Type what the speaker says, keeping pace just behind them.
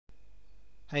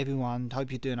Hey everyone,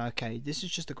 hope you're doing okay. This is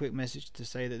just a quick message to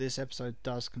say that this episode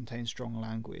does contain strong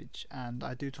language, and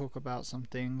I do talk about some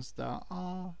things that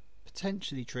are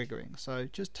potentially triggering. So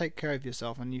just take care of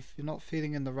yourself, and if you're not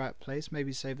feeling in the right place,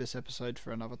 maybe save this episode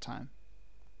for another time.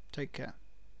 Take care.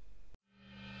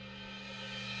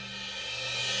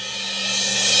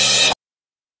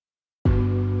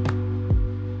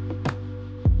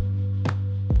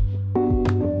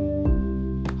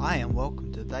 Hi and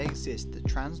welcome to They Exist, the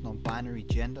trans non-binary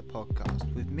gender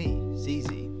podcast with me,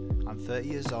 Ziezy. I'm 30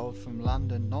 years old, from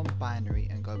London, non-binary,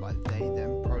 and go by they,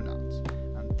 them pronouns.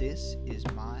 And this is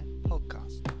my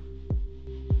podcast.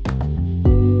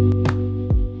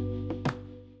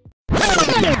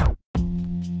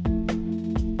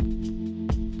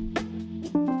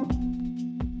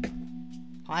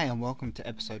 Hi and welcome to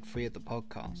episode 3 of the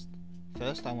podcast.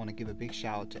 First, I want to give a big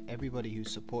shout out to everybody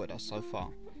who's supported us so far.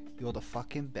 You're the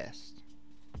fucking best.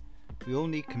 We all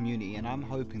need community, and I'm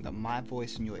hoping that my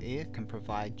voice in your ear can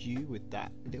provide you with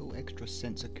that little extra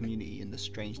sense of community in the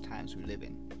strange times we live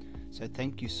in. So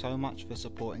thank you so much for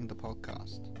supporting the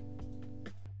podcast.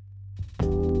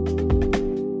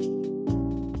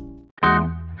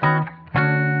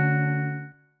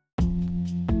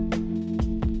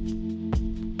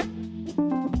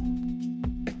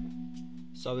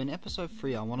 So in episode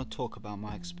 3 I want to talk about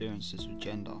my experiences with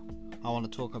gender. I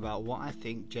want to talk about what I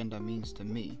think gender means to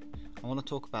me. I want to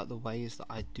talk about the ways that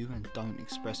I do and don't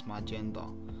express my gender,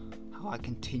 how I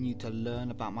continue to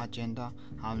learn about my gender,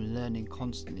 how I'm learning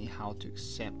constantly how to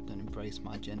accept and embrace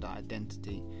my gender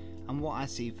identity, and what I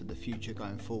see for the future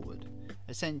going forward.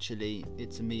 Essentially,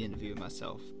 it's a me interview with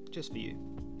myself, just for you.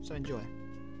 So enjoy.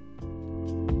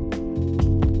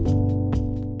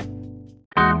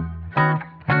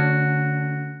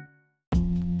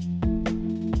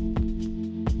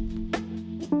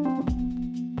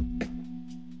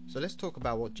 So let's talk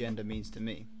about what gender means to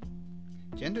me.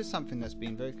 Gender is something that's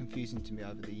been very confusing to me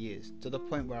over the years, to the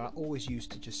point where I always used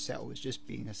to just settle as just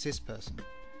being a cis person,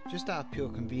 just out of pure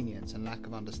convenience and lack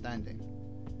of understanding.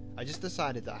 I just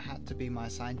decided that I had to be my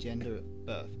assigned gender at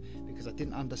birth because I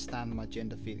didn't understand my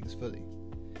gender feelings fully.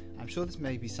 I'm sure this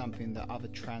may be something that other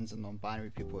trans and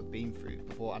non-binary people have been through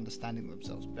before understanding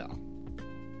themselves better.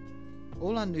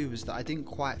 All I knew was that I didn't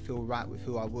quite feel right with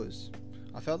who I was.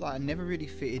 I felt like I never really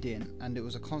fitted in, and it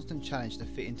was a constant challenge to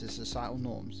fit into societal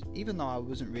norms, even though I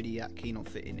wasn't really that keen on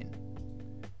fitting in.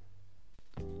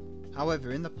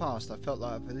 However, in the past I felt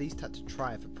like I've at least had to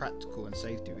try for practical and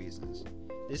safety reasons.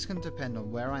 This can depend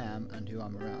on where I am and who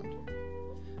I'm around.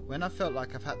 When I felt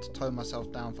like I've had to tone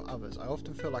myself down for others, I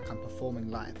often feel like I'm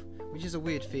performing life, which is a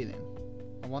weird feeling.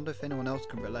 I wonder if anyone else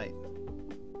can relate.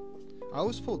 I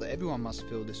always thought that everyone must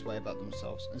feel this way about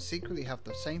themselves and secretly have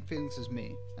the same feelings as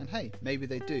me, and hey, maybe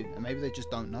they do, and maybe they just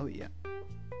don't know it yet.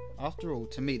 After all,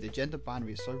 to me the gender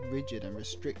binary is so rigid and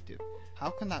restrictive. How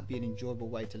can that be an enjoyable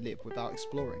way to live without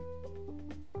exploring?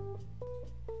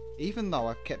 Even though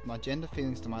I've kept my gender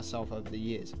feelings to myself over the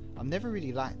years, I've never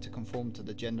really liked to conform to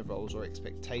the gender roles or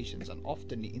expectations, and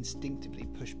often instinctively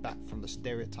push back from the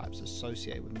stereotypes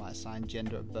associated with my assigned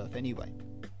gender at birth anyway.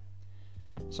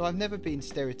 So I've never been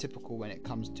stereotypical when it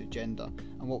comes to gender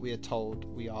and what we are told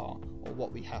we are or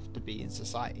what we have to be in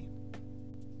society.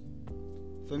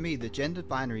 For me, the gender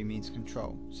binary means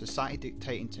control, society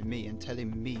dictating to me and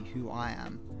telling me who I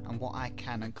am and what I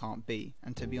can and can't be,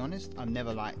 and to be honest, I've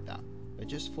never liked that. I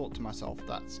just thought to myself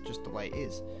that's just the way it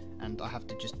is and I have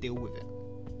to just deal with it.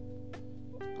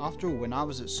 After all, when I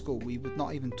was at school we were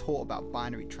not even taught about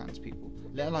binary trans people,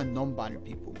 let alone non-binary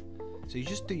people. So you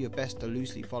just do your best to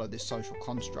loosely follow this social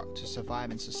construct to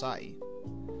survive in society.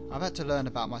 I've had to learn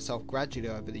about myself gradually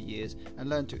over the years and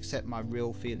learn to accept my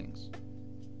real feelings.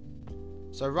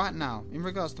 So right now, in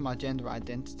regards to my gender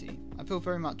identity, I feel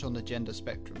very much on the gender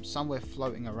spectrum, somewhere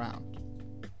floating around.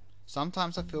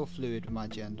 Sometimes I feel fluid with my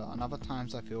gender, and other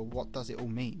times I feel, what does it all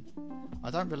mean?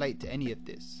 I don't relate to any of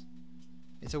this.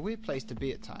 It's a weird place to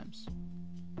be at times.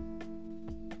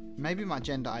 Maybe my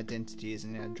gender identity is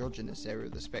in the androgynous area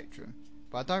of the spectrum,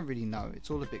 but I don't really know. It's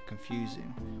all a bit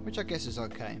confusing, which I guess is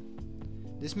okay.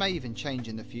 This may even change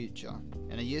in the future.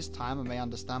 In a year's time I may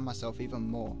understand myself even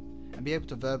more, and be able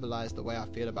to verbalise the way I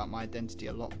feel about my identity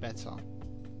a lot better.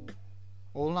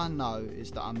 All I know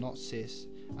is that I'm not cis,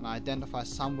 and I identify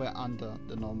somewhere under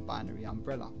the non-binary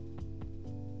umbrella.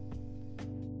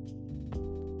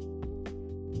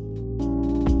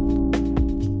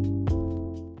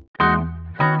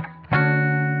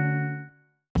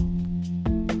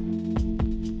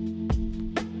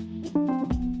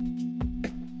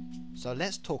 So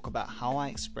let's talk about how I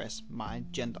express my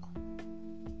gender.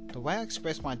 The way I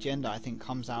express my gender I think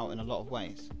comes out in a lot of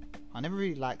ways. I never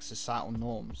really liked societal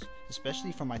norms,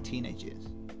 especially from my teenage years.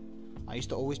 I used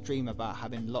to always dream about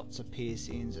having lots of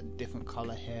piercings and different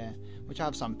colour hair, which I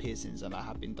have some piercings and I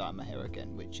have been dyeing my hair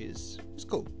again, which is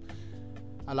cool.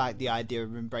 I like the idea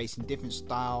of embracing different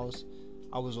styles.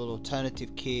 I was an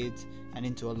alternative kid and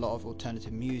into a lot of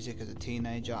alternative music as a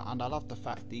teenager, and I love the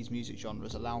fact these music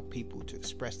genres allow people to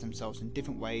express themselves in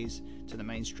different ways to the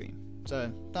mainstream.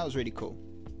 So that was really cool.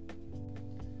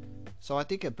 So I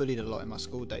did get bullied a lot in my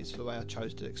school days for the way I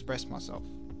chose to express myself.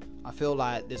 I feel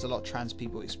like there's a lot of trans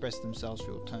people who express themselves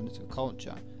through alternative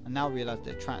culture and now realise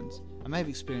they're trans and may have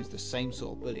experienced the same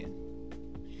sort of bullying.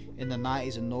 In the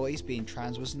 90s and noughties, being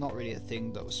trans was not really a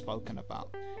thing that was spoken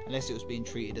about, unless it was being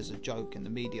treated as a joke in the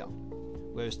media.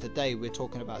 Whereas today we're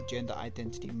talking about gender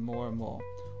identity more and more,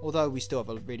 although we still have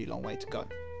a really long way to go.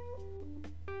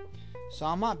 So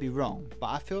I might be wrong, but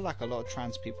I feel like a lot of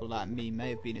trans people like me may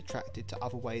have been attracted to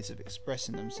other ways of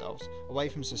expressing themselves away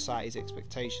from society's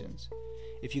expectations.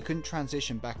 If you couldn't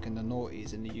transition back in the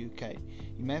noughties in the UK,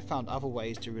 you may have found other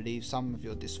ways to relieve some of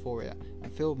your dysphoria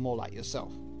and feel more like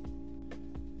yourself.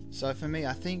 So for me,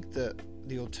 I think that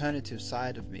the alternative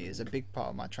side of me is a big part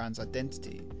of my trans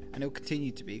identity, and it will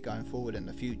continue to be going forward in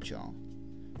the future.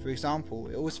 For example,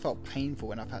 it always felt painful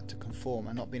when I've had to conform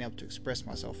and not being able to express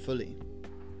myself fully.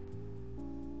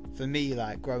 For me,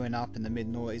 like growing up in the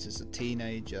mid-noughties as a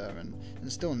teenager and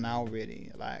still now really,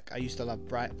 like I used to love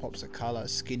bright pops of colour,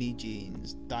 skinny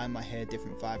jeans, dyeing my hair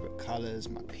different vibrant colours,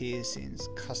 my piercings,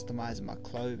 customising my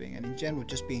clothing, and in general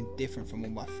just being different from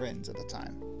all my friends at the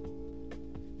time.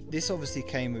 This obviously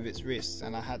came with its risks,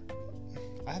 and I have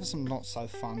some not so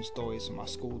fun stories from my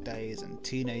school days and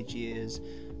teenage years,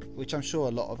 which I'm sure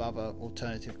a lot of other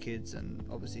alternative kids and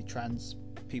obviously trans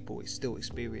people still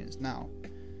experience now.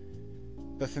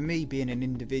 But for me, being an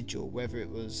individual, whether it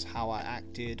was how I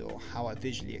acted or how I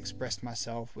visually expressed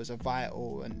myself, was a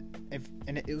vital and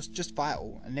it was just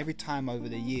vital. And every time over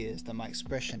the years that my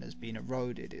expression has been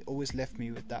eroded, it always left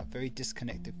me with that very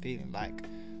disconnected feeling, like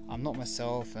I'm not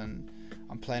myself and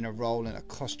I'm playing a role in a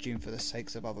costume for the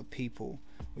sakes of other people,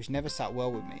 which never sat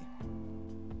well with me.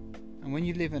 And when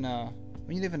you live in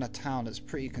a town that's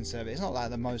pretty conservative, it's not like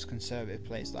the most conservative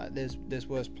place. Like there's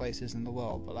worse places in the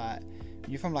world, but like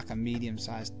you're from like a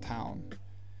medium-sized town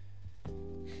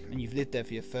and you've lived there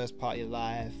for your first part of your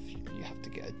life, you have to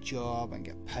get a job and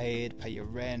get paid, pay your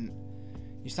rent.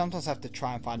 You sometimes have to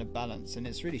try and find a balance, and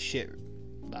it's really shit.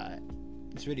 Like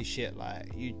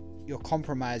you're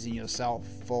compromising yourself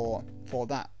for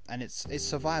that, and it's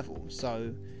survival.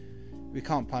 So we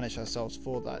can't punish ourselves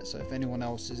for that. So if anyone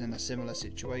else is in a similar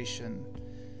situation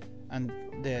and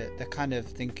they're kind of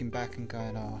thinking back and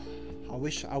going, oh, I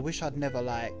wish I'd never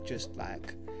I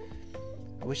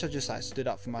wish I just stood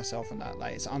up for myself, and that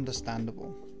it's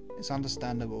understandable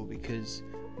because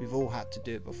we've all had to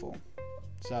do it before.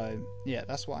 So yeah,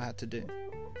 that's what I had to do.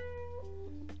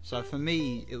 So for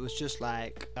me, it was just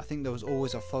I think there was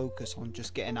always a focus on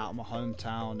just getting out of my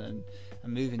hometown and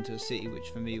moving to a city,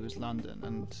 which for me was London.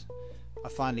 And I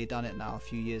finally done it now a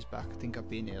few years back. I think I've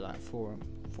been here 4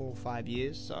 or 5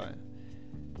 years. So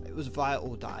it was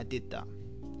vital that I did that.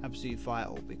 Absolutely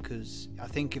vital, because I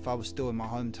think if I was still in my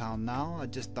hometown now, I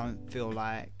just don't feel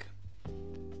like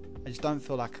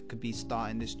I could be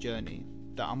starting this journey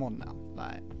that I'm on now.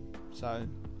 So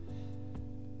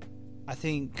I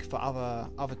think for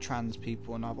other trans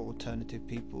people and other alternative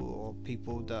people, or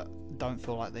people that don't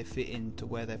feel like they fit into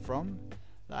where they're from,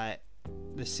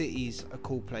 the city's a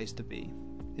cool place to be.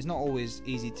 It's not always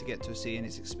easy to get to a city, and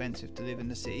it's expensive to live in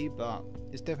the city, but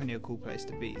it's definitely a cool place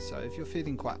to be. So if you're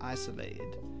feeling quite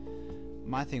isolated,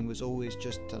 my thing was always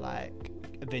just to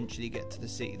eventually get to the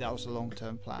city. That was a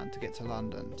long-term plan, to get to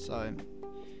London. So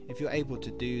if you're able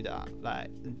to do that,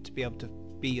 to be able to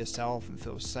be yourself and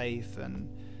feel safe and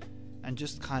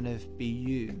just kind of be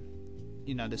you,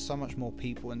 there's so much more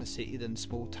people in the city than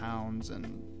small towns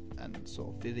and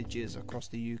sort of villages across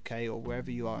the UK or wherever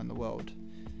you are in the world.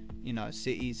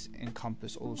 Cities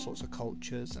encompass all sorts of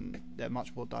cultures and they're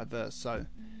much more diverse. So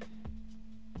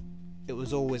it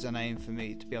was always an aim for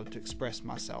me to be able to express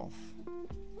myself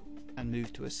and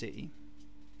move to a city.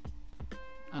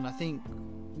 And I think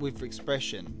with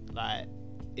expression,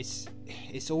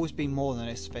 it's always been more than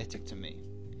aesthetic to me.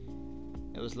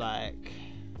 It was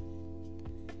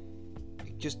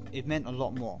it meant a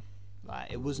lot more.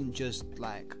 It wasn't just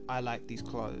I like these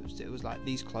clothes. It was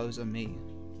these clothes are me.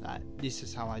 This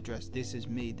is how I dress. This is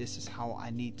me. This is how I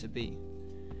need to be.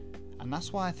 And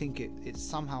that's why I think it's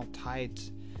somehow tied.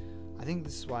 I think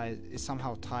this is why it's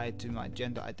somehow tied to my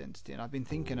gender identity, and I've been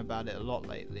thinking about it a lot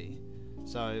lately.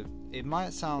 So it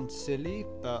might sound silly,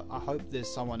 but I hope there's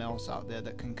someone else out there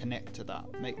that can connect to that,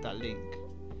 make that link.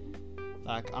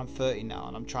 like I'm 30 now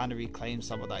and I'm trying to reclaim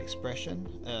some of that expression,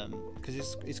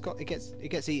 because it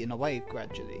gets eaten away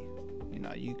gradually. You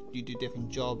know, you do different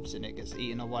jobs and it gets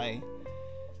eaten away.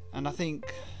 And I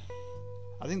think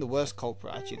the worst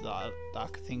culprit actually that I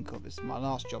could think of is my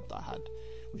last job that I had,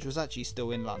 which was actually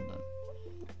still in London.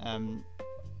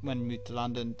 When I moved to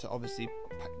London to obviously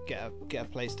get a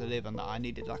place to live, and that I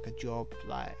needed like a job,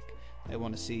 like they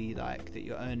want to see like that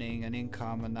you're earning an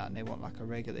income and that, and they want like a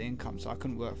regular income. So I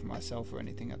couldn't work for myself or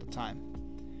anything at the time.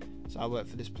 So I worked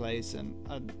for this place, and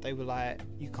they were like,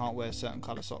 you can't wear certain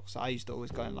colour socks. So I used to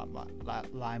always go in like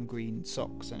lime green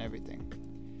socks and everything.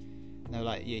 And they were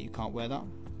like, yeah, you can't wear that.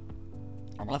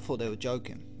 And I thought they were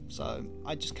joking. So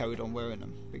I just carried on wearing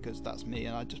them because that's me,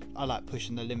 and I like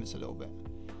pushing the limits a little bit.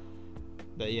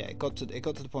 But yeah, it got to the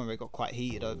point where it got quite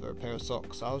heated over a pair of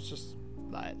socks. I was just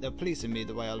like, they're policing me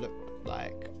the way I look,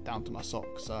 like down to my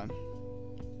socks. So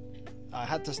I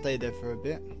had to stay there for a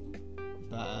bit,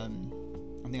 but I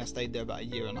think I stayed there about a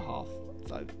year and a half,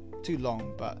 so too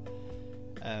long. But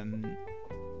I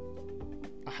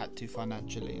had to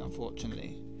financially,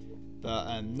 unfortunately.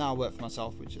 But now I work for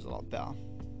myself, which is a lot better.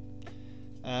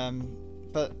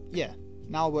 But yeah,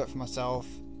 now I work for myself.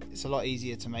 It's a lot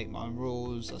easier to make my own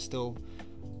rules. I still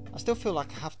feel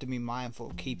like I have to be mindful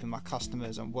of keeping my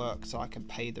customers and work so I can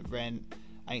pay the rent.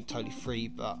 I ain't totally free,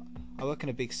 but I work in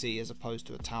a big city as opposed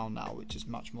to a town now, which is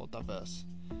much more diverse.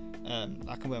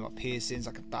 I can wear my piercings,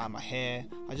 I can dye my hair.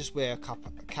 I just wear a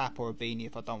cap or a beanie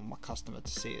if I don't want my customer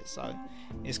to see it. So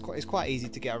it's quite easy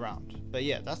to get around. But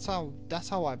yeah, that's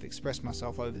how I've expressed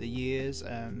myself over the years,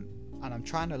 and I'm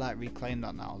trying to like reclaim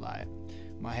that now. Like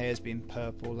my hair's been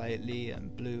purple lately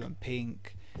and blue and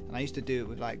pink, and I used to do it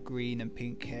with like green and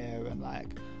pink hair and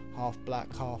like half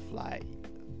black, half like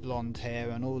blonde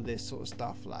hair and all this sort of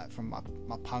stuff, like from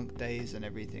my punk days and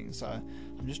everything. So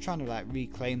I'm just trying to like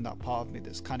reclaim that part of me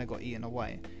that's kind of got eaten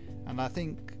away. And I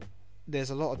think there's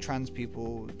a lot of trans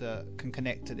people that can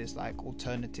connect to this like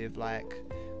alternative like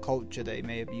culture they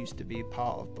may have used to be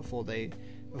part of before they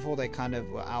kind of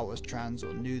were out as trans,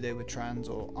 or knew they were trans,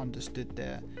 or understood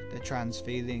their trans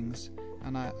feelings.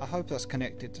 And I hope that's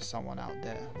connected to someone out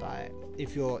there. Like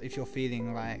if you're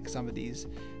feeling like some of these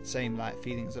same like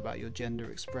feelings about your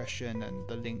gender expression and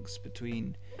the links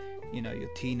between, you know, your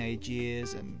teenage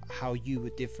years and how you were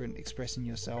different expressing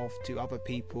yourself to other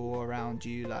people around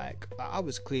you. Like I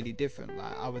was clearly different.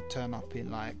 Like I would turn up in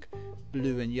like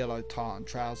blue and yellow tartan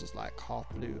trousers, like half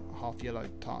blue half yellow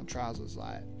tartan trousers,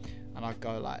 like, and I'd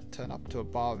go like turn up to a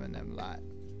bar in them, like.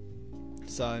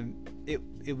 So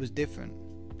it was different.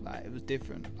 Like it was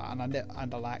different, and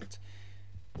I liked,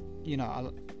 you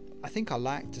know, I think I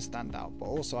liked to stand out, but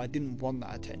also I didn't want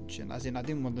that attention, as in I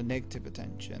didn't want the negative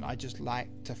attention. I just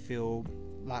liked to feel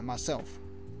like myself.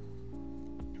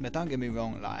 But don't get me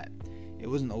wrong, like it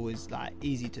wasn't always like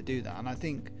easy to do that, and I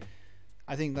think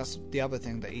that's the other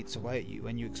thing that eats away at you.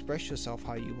 When you express yourself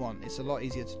how you want, it's a lot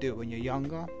easier to do it when you're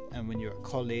younger and when you're at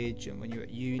college and when you're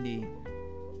at uni,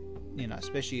 you know,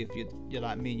 especially if you're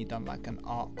like me and you've done like an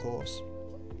art course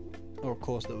or a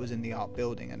course that was in the art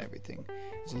building and everything.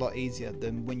 It's a lot easier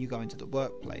than when you go into the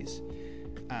workplace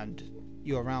and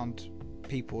you're around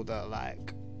people that are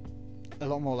like a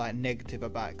lot more like negative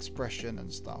about expression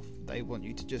and stuff. They want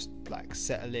you to just like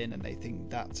settle in, and they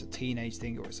think that's a teenage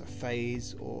thing or it's a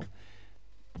phase, or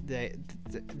there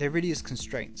really is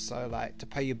constraints. So like to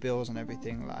pay your bills and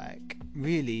everything, like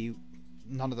really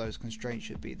none of those constraints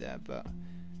should be there. But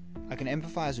I can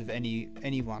empathize with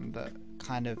anyone that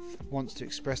kind of wants to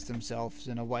express themselves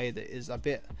in a way that is a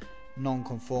bit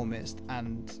non-conformist,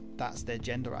 and that's their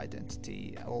gender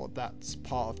identity, or that's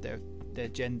part of their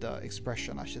gender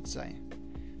expression, I should say.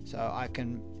 So I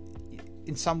can,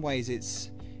 in some ways,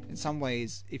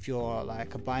 if you're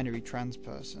like a binary trans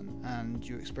person and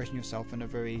you're expressing yourself in a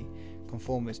very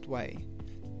conformist way,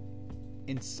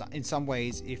 in some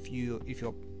ways, if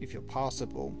you're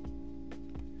passable,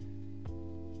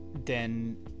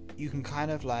 then you can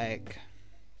kind of like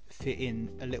fit in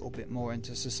a little bit more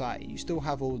into society. You still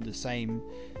have all the same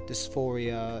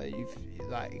dysphoria, you've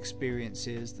like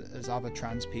experiences as other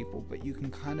trans people, but you can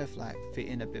kind of like fit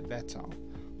in a bit better.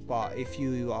 But if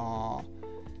you're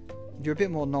a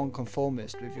bit more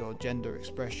non-conformist with your gender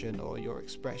expression, or your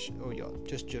expression, or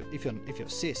if you're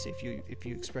cis, if you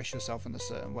express yourself in a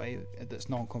certain way that's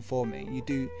non-conforming, you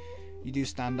do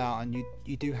stand out, and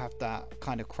you do have that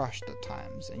kind of crushed at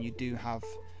times, and you do have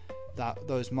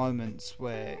those moments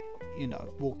where, you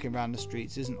know, walking around the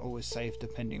streets isn't always safe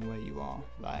depending where you are.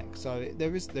 Like, so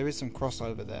there is some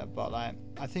crossover there, but like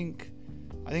I think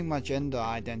my gender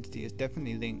identity is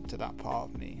definitely linked to that part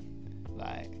of me.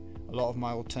 Like a lot of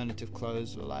my alternative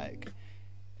clothes were like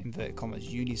inverted commas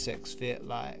unisex fit,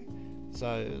 like,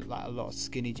 so like a lot of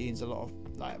skinny jeans, a lot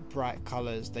of like bright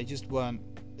colours. They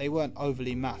weren't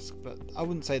overly masked, but I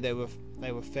wouldn't say they were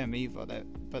femme either.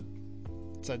 But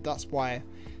so that's why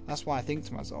I think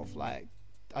to myself, like,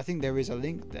 I think there is a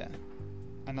link there,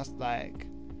 and that's like,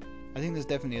 I think there's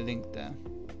definitely a link there.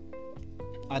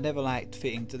 I never liked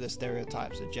fitting to the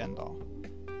stereotypes of gender,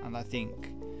 and I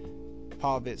think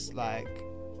part of it's like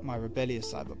my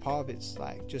rebellious side, but part of it's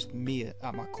like just me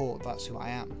at my core. That's who I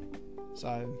am.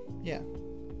 So yeah,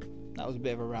 that was a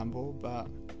bit of a ramble, but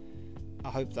I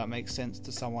hope that makes sense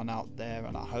to someone out there,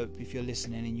 and I hope if you're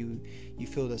listening and you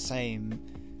feel the same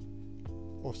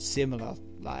or similar,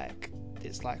 like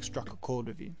it's like struck a chord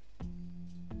with you.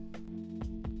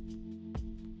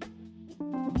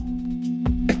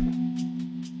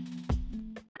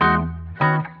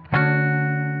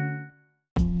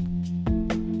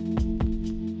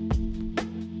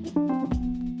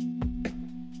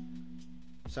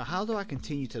 So how do I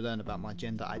continue to learn about my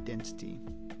gender identity?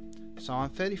 So I'm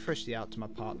fairly freshly out to my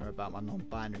partner about my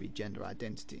non-binary gender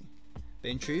identity.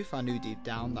 But in truth, I knew deep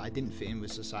down that I didn't fit in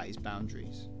with society's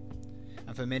boundaries.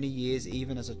 And for many years,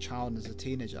 even as a child and as a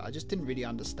teenager, I just didn't really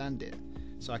understand it,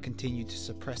 so I continued to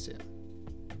suppress it.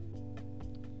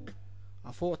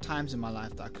 I thought at times in my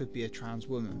life that I could be a trans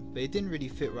woman, but it didn't really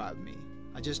fit right with me.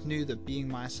 I just knew that being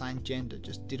my assigned gender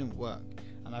just didn't work,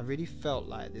 and I really felt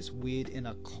like this weird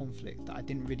inner conflict that I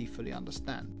didn't really fully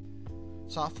understand.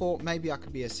 So I thought maybe I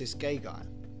could be a cis gay guy,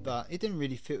 but it didn't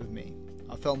really fit with me.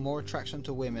 I felt more attraction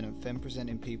to women and femme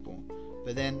presenting people,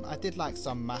 but then I did like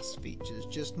some mass features,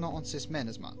 just not on cis men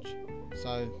as much.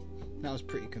 So that was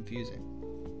pretty confusing.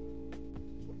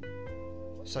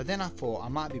 So then I thought I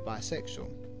might be bisexual.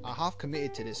 I half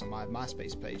committed to this on my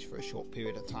MySpace page for a short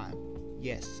period of time.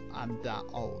 Yes, I'm that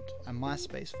old, and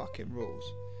MySpace fucking rules.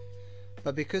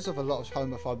 But because of a lot of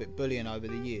homophobic bullying over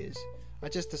the years, I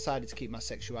just decided to keep my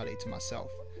sexuality to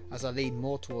myself, as I lean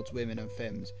more towards women and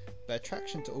femmes, but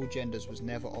attraction to all genders was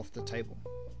never off the table.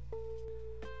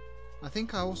 I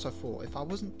think I also thought if I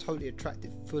wasn't totally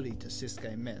attracted fully to cis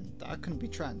gay men, that I couldn't be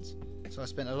trans, so I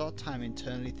spent a lot of time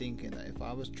internally thinking that if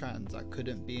I was trans I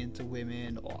couldn't be into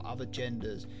women or other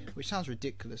genders, which sounds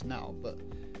ridiculous now, but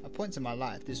at points in my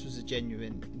life this was a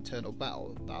genuine internal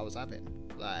battle that I was having.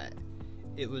 Like,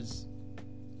 it was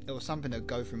something that would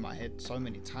go through my head so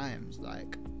many times.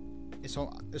 Like, it's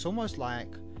almost like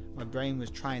my brain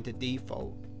was trying to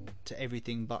default to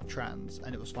everything but trans,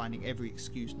 and it was finding every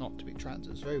excuse not to be trans.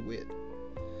 It was very weird.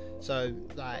 So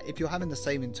like, if you're having the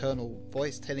same internal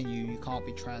voice telling you can't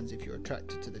be trans if you're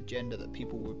attracted to the gender that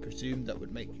people would presume that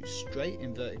would make you straight,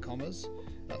 inverted commas,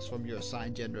 that's from your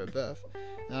assigned gender at birth,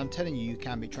 then I'm telling you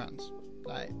can be trans.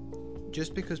 Like,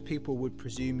 just because people would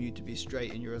presume you to be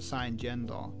straight in your assigned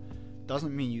gender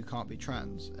doesn't mean you can't be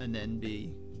trans and then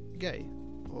be gay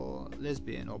or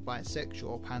lesbian or bisexual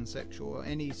or pansexual or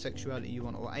any sexuality you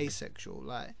want, or asexual.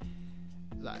 Like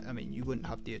I mean, you wouldn't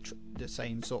have the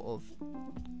same sort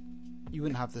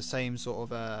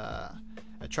of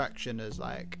attraction as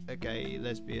like a gay,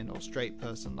 lesbian or straight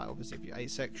person, like obviously if you're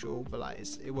asexual, but like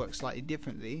it works slightly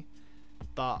differently.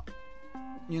 But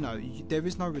you know, there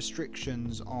is no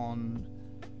restrictions on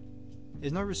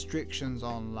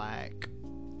like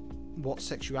what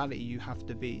sexuality you have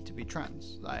to be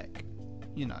trans. Like,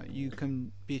 you know, you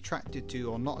can be attracted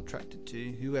to or not attracted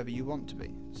to whoever you want to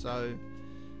be. So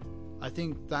I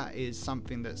think that is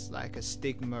something that's like a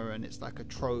stigma, and it's like a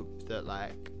trope that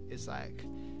like is like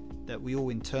that we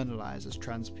all internalize as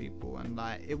trans people, and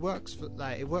like it works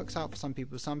out for some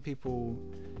people. Some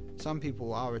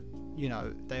people are, you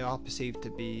know, they are perceived to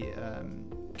be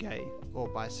gay or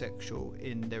bisexual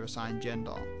in their assigned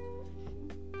gender,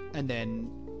 and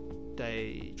then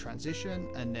they transition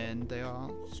and then they are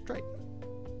straight.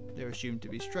 They're assumed to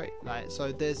be straight. Like,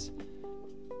 so there's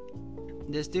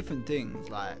different things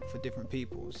like for different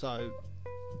people. So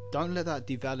don't let that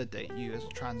devalidate you as a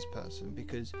trans person,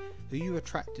 because who you're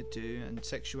attracted to and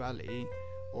sexuality,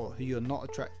 or who you're not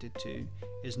attracted to,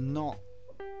 is not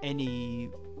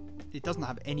it doesn't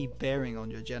have any bearing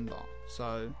on your gender.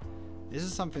 So this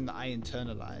is something that I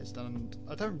internalized, and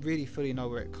I don't really fully know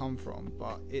where it come from,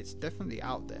 but it's definitely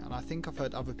out there, and I think I've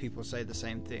heard other people say the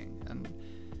same thing, and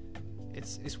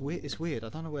it's weird. I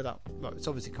don't know where that, well, it's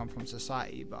obviously come from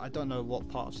society, but I don't know what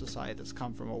part of society that's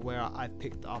come from or where I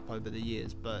picked it up over the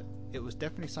years, but it was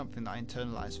definitely something that I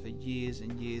internalized for years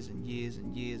and years and years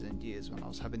and years and years when I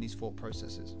was having these thought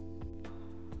processes.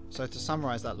 So to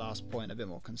summarize that last point a bit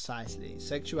more concisely,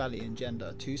 sexuality and gender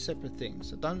are two separate things,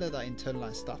 so don't let that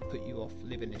internalized stuff put you off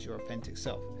living as your authentic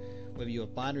self, whether you're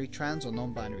binary trans or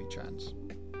non-binary trans.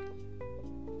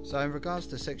 So in regards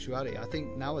to sexuality, I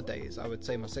think nowadays I would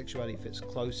say my sexuality fits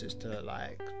closest to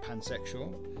like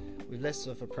pansexual, with less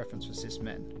of a preference for cis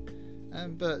men.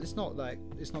 But it's not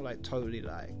totally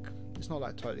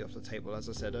off the table, as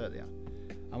I said earlier.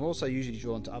 I'm also usually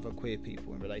drawn to other queer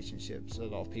people in relationships. A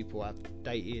lot of people I've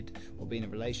dated or been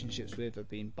in relationships with have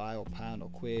been bi or pan or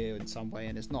queer in some way,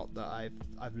 and it's not that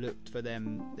I've looked for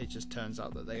them. It just turns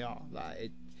out that they are.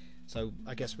 So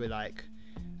I guess we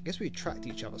attract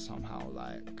each other somehow.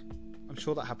 Like, I'm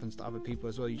sure that happens to other people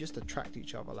as well. You just attract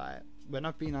each other. Like, when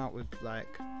I've been out with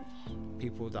like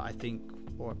people that I think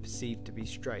or perceived to be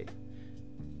straight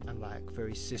and like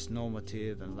very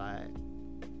cis-normative and like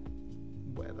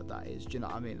whatever that is, do you know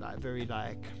what I mean? Like very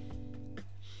like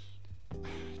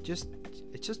it just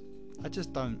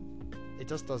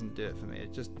doesn't do it for me.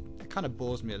 It kind of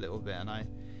bores me a little bit, and I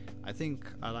think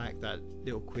I like that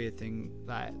little queer thing,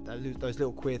 like those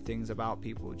little queer things about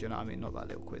people, do you know what I mean? Not that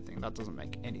little queer thing, that doesn't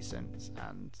make any sense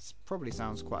and probably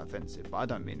sounds quite offensive, but I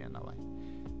don't mean it in that way.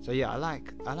 So yeah, I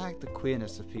like the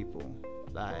queerness of people.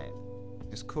 Like,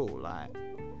 it's cool. Like,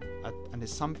 and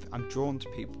there's some, I'm drawn to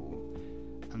people,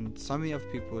 and so many other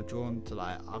people are drawn to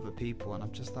like other people, and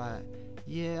I'm just like,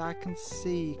 yeah, I can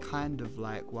see kind of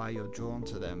like why you're drawn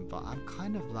to them, but I'm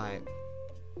kind of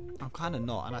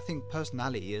not. And I think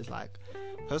personality is like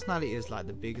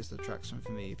the biggest attraction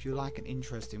for me. If you're like an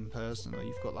interesting person, or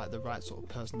you've got like the right sort of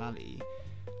personality,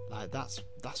 like that's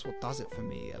what does it for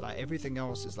me. Like, everything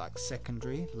else is like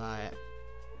secondary. Like,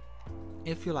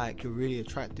 if you're really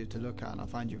attractive to look at, and I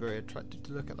find you very attractive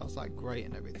to look at, that's like great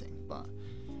and everything, but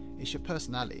it's your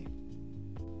personality.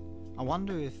 I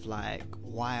wonder if like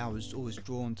why I was always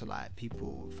drawn to like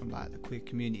people from like the queer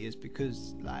community is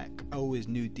because like I always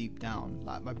knew deep down,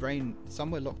 like my brain,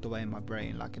 somewhere locked away in my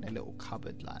brain, like in a little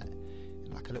cupboard, like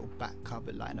a little back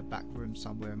cupboard, like in a back room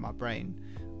somewhere in my brain,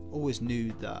 always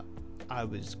knew that I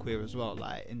was queer as well,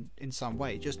 like in some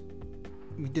way. Just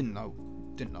we didn't know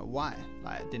why,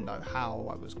 like didn't know how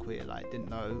I was queer, like didn't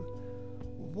know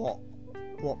what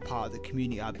part of the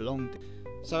community I belonged to.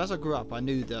 So as I grew up, I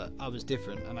knew that I was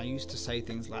different, and I used to say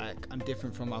things like, I'm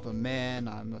different from other men,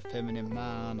 I'm a feminine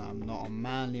man, I'm not a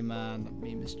manly man. I'm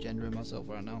me misgendering myself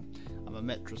right now. I'm a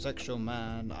metrosexual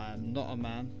man, I'm not a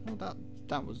man. Well,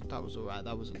 that was alright.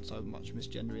 That wasn't so much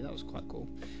misgendering. That was quite cool.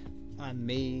 I'm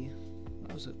me.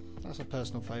 That's a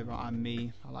personal favourite. I'm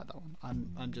me. I like that one.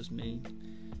 I'm just me.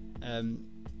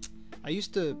 I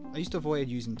used to avoid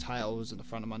using titles at the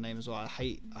front of my name as well. I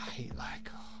hate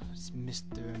like, it's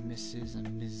Mr. and Mrs.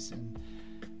 and Ms. and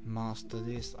Master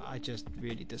this. I just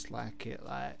really dislike it.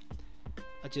 Like,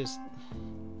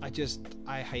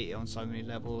 I hate it on so many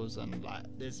levels, and like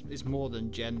it's more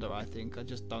than gender. I think I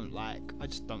just don't like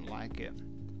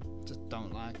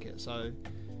it. So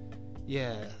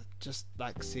yeah, just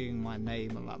like seeing my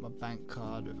name and like my bank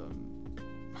card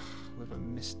with a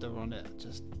Mr. on it,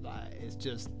 just like it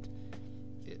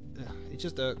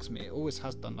just irks me. It always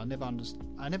has done. I never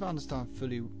understand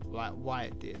fully like why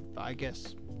it did, but I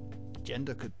guess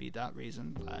gender could be that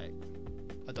reason. Like,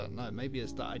 I don't know, maybe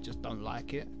it's that I just don't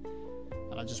like it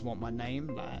and I just want my name.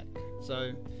 Like,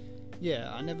 so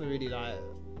yeah, I never really like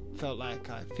felt like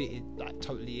I fitted like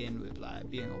totally in with like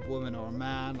being a woman or a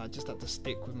man. I just had to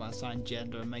stick with my assigned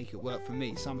gender and make it work for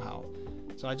me somehow.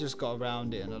 So I just got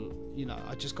around it, and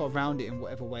I just got around it in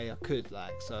whatever way I could.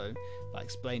 Like, so like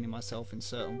explaining myself in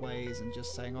certain ways, and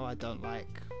just saying, oh, I don't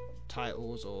like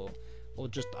titles, or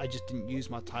just I just didn't use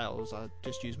my titles. I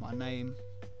just used my name.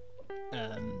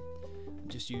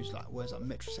 Just use like words like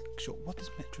metrosexual. What does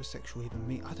metrosexual even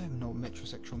mean? I don't even know what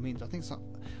metrosexual means. I don't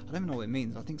even know what it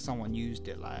means. I think someone used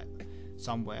it like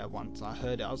somewhere once. I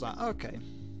heard it. I was like, okay,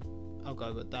 I'll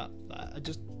go with that. Like, I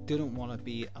just didn't want to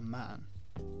be a man.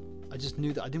 I just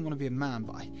knew that I didn't want to be a man,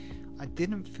 but I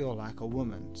didn't feel like a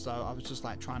woman. So I was just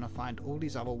like trying to find all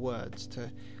these other words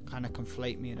to kind of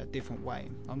conflate me in a different way.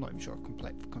 I'm not even sure if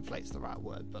conflate's the right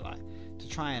word, but like to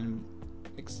try and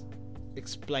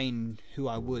explain who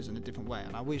I was in a different way.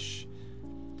 And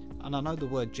I know the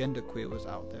word genderqueer was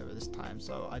out there at this time,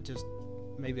 so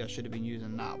maybe I should have been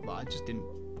using that, but I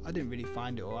didn't really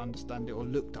find it or understand it or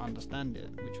look to understand it,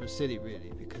 which was silly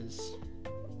really, because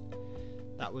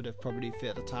that would have probably fit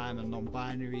at the time. And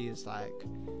non-binary's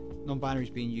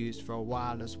being used for a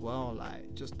while as well,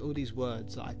 like just all these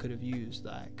words that I could have used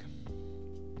like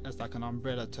as like an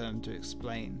umbrella term to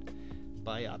explain.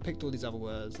 But yeah, I picked all these other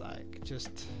words, like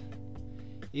just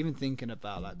even thinking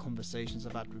about like conversations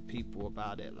I've had with people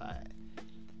about it, like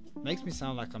makes me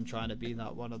sound like I'm trying to be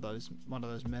like one of those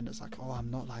men that's like, oh, I'm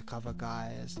not like other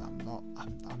guys, I'm not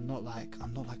like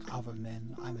other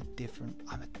men, I'm a different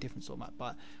sort of man.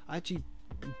 But I actually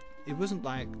it wasn't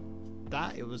like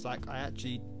that. It was like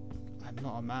I'm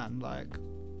not a man. Like,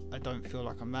 I don't feel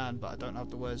like a man, but I don't have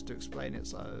the words to explain it,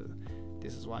 so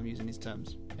this is why I'm using these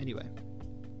terms. Anyway,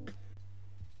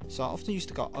 so I often used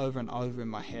to go over and over in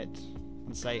my head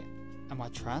and say, am I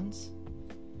trans?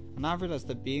 And I realised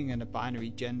that being in a binary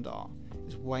gender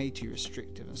is way too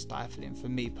restrictive and stifling for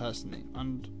me personally.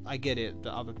 And I get it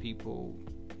that other people,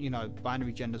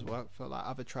 binary genders work for like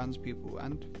other trans people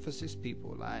and for cis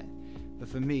people, like, but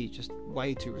for me, just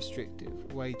way too restrictive,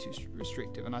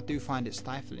 and I do find it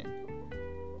stifling.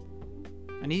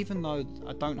 And even though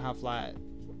I don't have like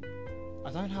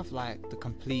the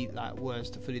complete like words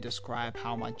to fully describe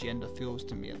how my gender feels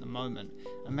to me at the moment,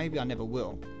 and maybe I never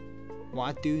will, what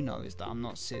I do know is that I'm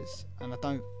not cis, and I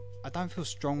don't feel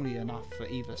strongly enough for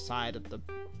either side of the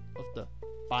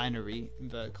binary,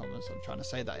 inverted commas. I'm trying to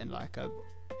say that in like a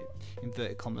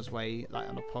inverted commas way, like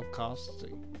on a podcast, so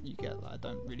you get that I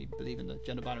don't really believe in the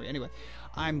gender binary. Anyway,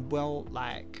 I'm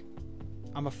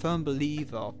a firm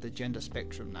believer of the gender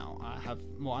spectrum now. I have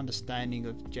more understanding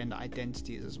of gender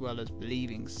identities, as well as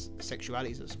believing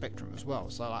sexuality is a spectrum as well.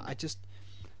 So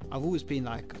I've always been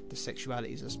like, the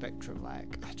sexuality is a spectrum,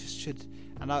 like I just should,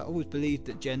 and I always believed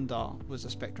that gender was a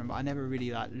spectrum, but I never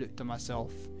really like looked at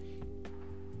myself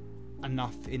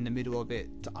enough in the middle of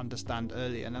it to understand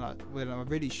earlier. And then I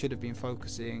really should have been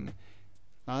focusing,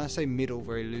 now I say middle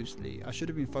very loosely, I should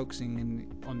have been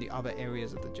focusing on the other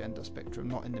areas of the gender spectrum,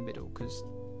 not in the middle, because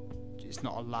it's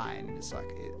not a line, it's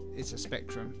like it's a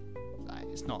spectrum. Like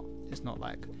it's not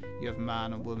like you have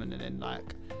man and woman and then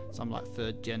like some like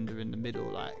third gender in the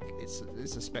middle. Like it's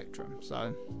a spectrum.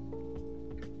 So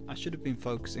I should have been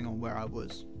focusing on where I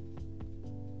was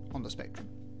on the spectrum.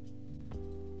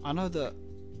 I know that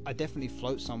I definitely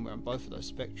float somewhere on both of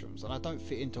those spectrums, and I don't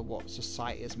fit into what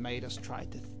society has made us try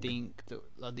to think that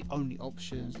are the only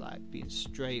options, like being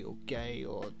straight or gay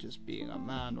or just being a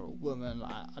man or a woman.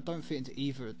 Like I don't fit into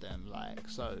either of them. Like,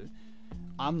 so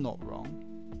I'm not wrong.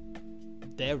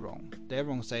 They're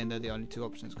wrong saying they're the only two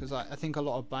options, because I think a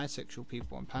lot of bisexual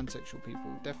people and pansexual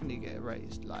people definitely get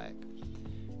erased. Like,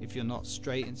 if you're not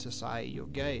straight in society, you're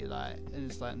gay. Like, and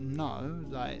it's like, no,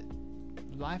 like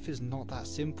life is not that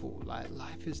simple. Like,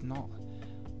 life is not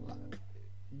like,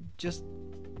 just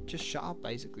shut up,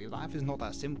 basically. Life is not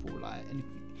that simple. Like, and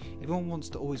if everyone wants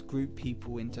to always group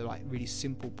people into like really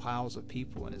simple piles of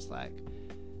people, and it's like,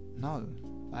 no,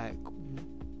 like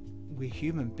we're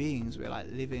human beings. We're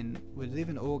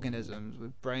living organisms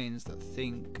with brains that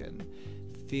think and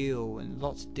feel in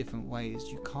lots of different ways.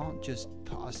 You can't just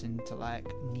put us into like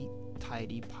neat,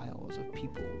 tidy piles of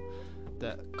people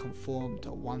that conform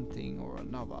to one thing or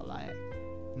another. Like,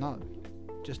 no,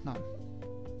 just no.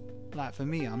 Like, for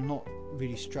me, I'm not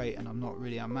really straight and I'm not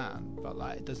really a man, but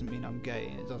like it doesn't mean I'm gay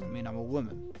and it doesn't mean I'm a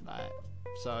woman. Like,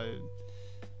 so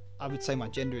I would say my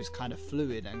gender is kind of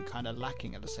fluid and kind of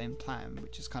lacking at the same time,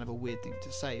 which is kind of a weird thing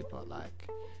to say, but like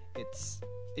it's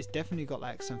definitely got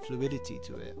like some fluidity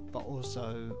to it. But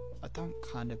also I don't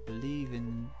kind of believe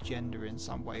in gender in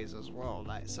some ways as well.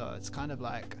 Like, so it's kind of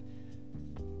like,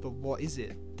 but what is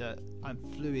it that I'm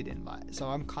fluid in? Like, so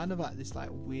I'm kind of like this like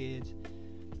weird,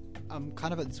 I'm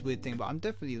kind of at this weird thing, but I'm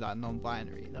definitely like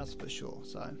non-binary, that's for sure.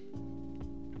 So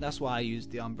that's why I use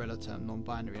the umbrella term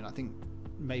non-binary, and I think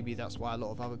maybe that's why a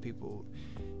lot of other people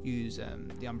use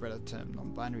the umbrella term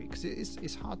non-binary, because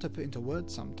it's hard to put into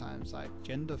words sometimes. Like,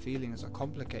 gender feelings are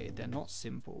complicated, they're not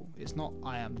simple. It's not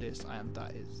I am this, I am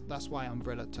that. That's why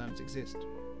umbrella terms exist.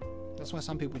 That's why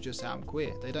some people just say I'm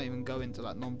queer. They don't even go into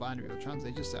like non-binary or trans,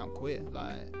 they just say I'm queer.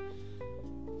 Like,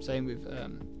 same with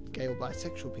gay or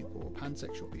bisexual people or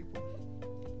pansexual people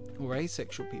or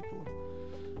asexual people.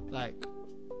 Like,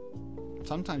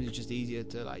 sometimes it's just easier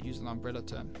to like use an umbrella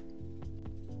term.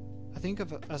 I think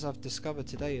as I've discovered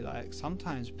today, like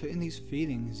sometimes putting these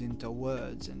feelings into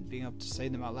words and being able to say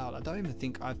them out loud, I don't even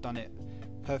think I've done it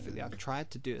perfectly. I've tried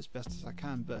to do it as best as I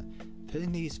can, but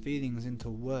putting these feelings into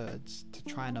words to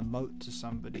try and emote to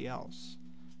somebody else,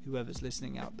 whoever's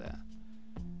listening out there,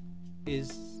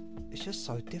 it's just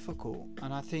so difficult.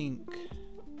 And I think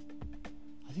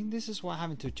this is why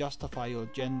having to justify your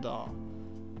gender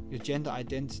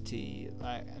identity,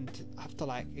 like, and to have to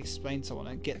like explain to someone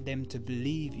and get them to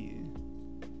believe you,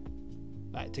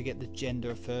 like to get the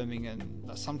gender affirming and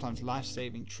like, sometimes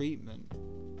life-saving treatment,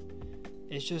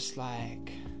 it's just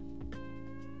like,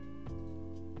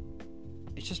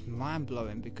 it's just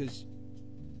mind-blowing, because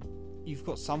you've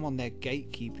got someone there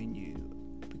gatekeeping you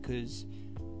because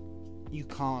you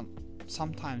can't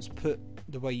sometimes put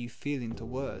the way you feel into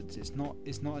words. It's not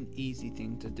an easy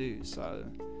thing to do. So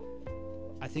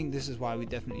I think this is why we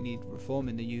definitely need reform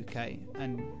in the UK,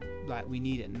 and like we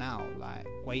need it now. Like,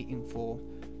 waiting for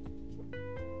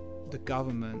the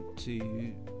government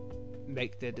to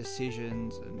make their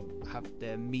decisions and have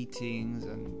their meetings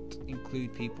and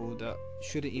include people that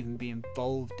shouldn't even be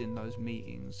involved in those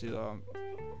meetings, who are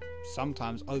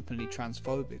sometimes openly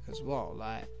transphobic as well.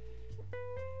 Like,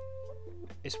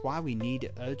 it's why we need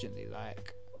it urgently.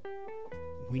 Like,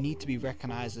 we need to be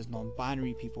recognized as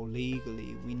non-binary people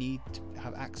legally. We need to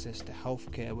have access to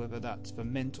healthcare, whether that's for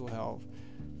mental health,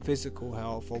 physical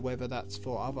health, or whether that's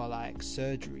for other like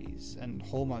surgeries and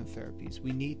hormone therapies.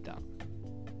 We need that.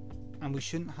 And we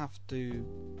shouldn't have to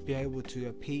be able to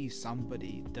appease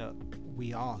somebody that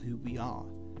we are who we are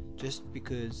just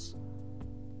because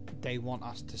they want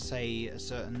us to say a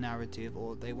certain narrative,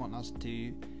 or they want us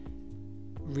to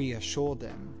reassure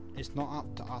them. It's not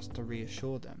up to us to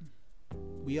reassure them.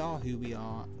 We are who we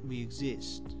are. We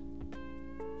exist.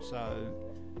 So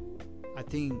I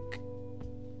think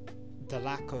the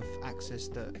lack of access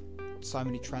that so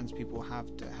many trans people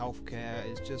have to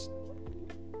healthcare is just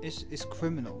it's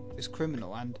criminal. It's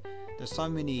criminal. And there's so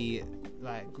many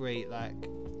like great like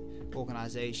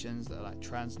organizations that are like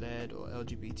trans-led or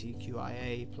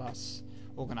LGBTQIA plus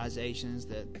organizations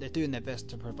that they're doing their best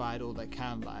to provide all they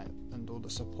can, like, and all the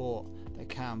support they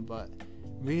can, but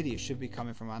really it should be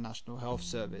coming from our National Health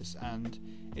Service, and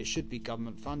it should be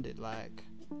government funded. Like,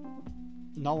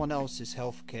 no one else's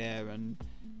healthcare and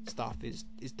stuff is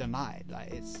denied.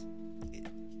 Like,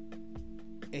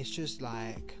 it's just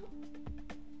like,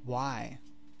 why?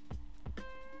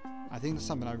 I think that's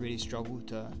something I really struggle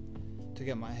to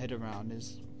get my head around,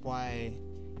 is why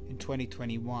in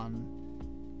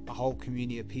 2021 a whole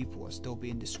community of people are still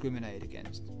being discriminated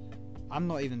against. I'm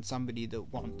not even somebody that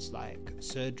wants like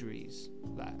surgeries,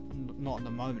 like not at the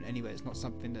moment anyway. It's not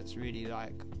something that's really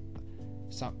like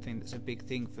something that's a big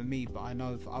thing for me, but I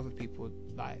know for other people,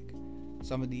 like,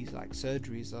 some of these like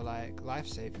surgeries are like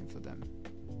life-saving for them.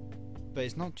 But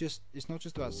it's not just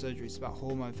about surgery. It's about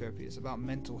hormone therapy. It's about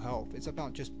mental health. It's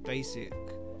about just basic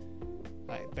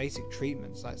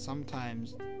treatments. Like,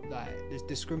 sometimes like there's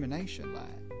discrimination like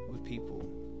with people.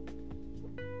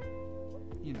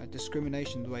 You know,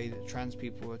 discrimination, the way that trans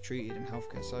people are treated in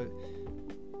healthcare. So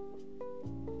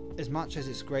as much as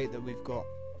it's great that we've got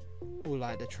all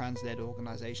like the trans-led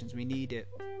organizations, we need it.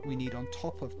 We need, on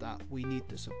top of that, we need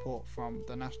the support from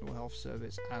the National Health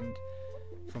Service and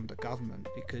from the government,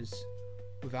 because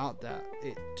without that,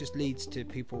 it just leads to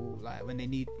people, like, when they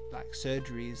need like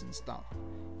surgeries and stuff,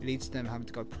 it leads to them having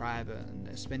to go private, and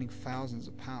they're spending thousands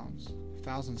of pounds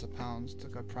to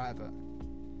go private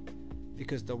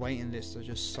because the waiting lists are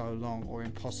just so long or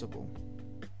impossible.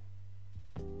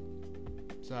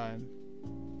 So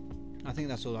I think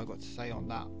that's all I got to say on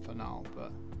that for now.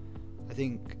 But I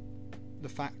think the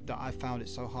fact that I found it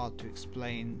so hard to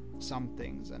explain some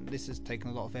things, and this has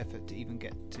taken a lot of effort to even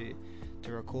get to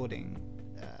recording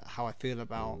how I feel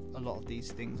about a lot of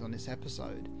these things on this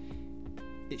episode,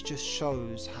 it just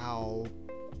shows how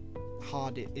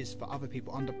hard it is for other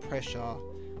people under pressure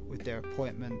with their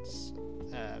appointments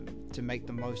to make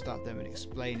the most out of them and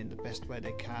explain in the best way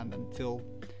they can, and feel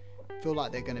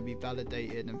like they're going to be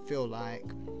validated and feel like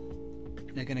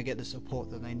they're going to get the support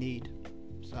that they need.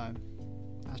 So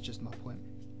that's just my point.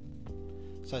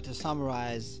 So to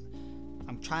summarize,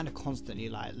 I'm trying to constantly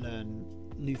like learn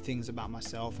new things about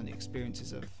myself and the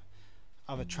experiences of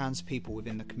other trans people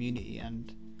within the community,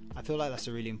 and I feel like that's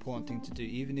a really important thing to do.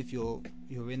 Even if you're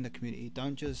in the community,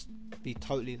 don't just be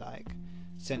totally like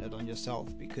centered on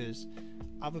yourself, because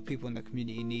other people in the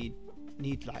community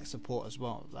need like support as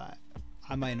well. Like,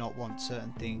 I may not want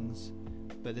certain things,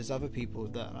 but there's other people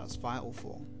that's vital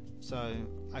for. So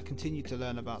I continue to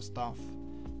learn about stuff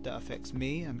that affects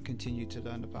me, and continue to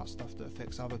learn about stuff that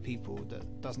affects other people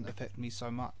that doesn't affect me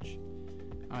so much.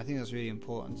 And I think that's really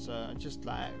important. So just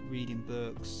like reading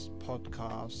books,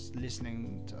 podcasts,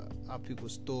 listening to other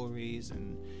people's stories,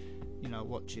 and, you know,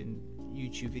 watching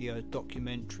YouTube videos,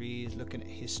 documentaries, looking at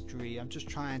history. I'm just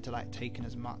trying to like take in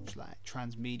as much like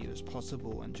trans media as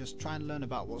possible, and just try and learn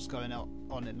about what's going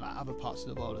on in like other parts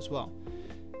of the world as well.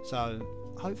 So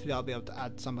hopefully I'll be able to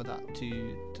add some of that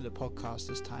to the podcast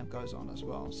as time goes on as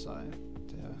well. So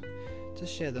to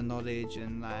share the knowledge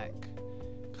and like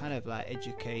kind of like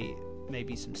educate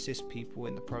maybe some cis people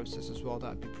in the process as well.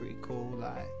 That'd be pretty cool.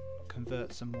 Like,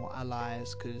 convert some more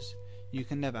allies, because you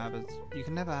can never have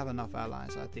enough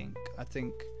allies. I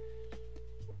think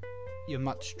you're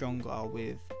much stronger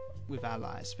with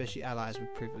allies, especially allies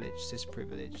with privilege, cis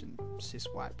privilege and cis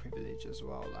white privilege as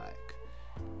well. Like,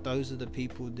 those are the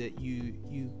people that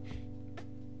you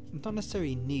not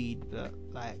necessarily need, but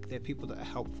like they're people that are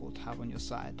helpful to have on your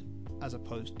side as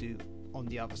opposed to on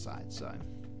the other side. So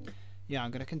yeah,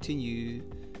 I'm going to continue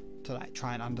to like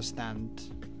try and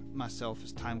understand myself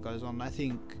as time goes on. I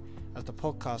think as the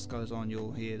podcast goes on,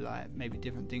 you'll hear like maybe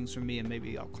different things from me, and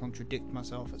maybe I'll contradict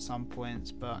myself at some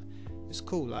points, but it's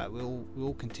cool. Like we're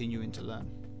all continuing to learn.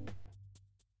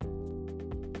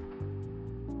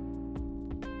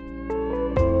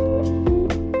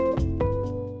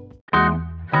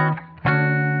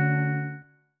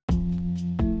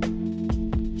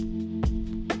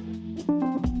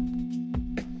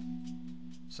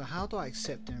 So how do I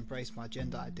accept and embrace my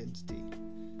gender identity?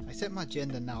 I accept my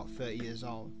gender now at 30 years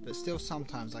old, but still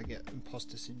sometimes I get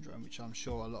imposter syndrome, which I'm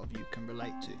sure a lot of you can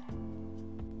relate to.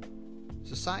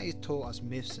 Society has taught us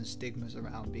myths and stigmas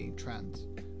around being trans.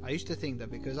 I used to think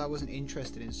that because I wasn't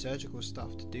interested in surgical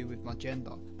stuff to do with my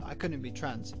gender, that I couldn't be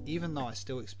trans, even though I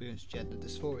still experienced gender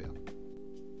dysphoria.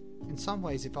 In some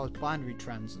ways, if I was binary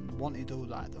trans and wanted all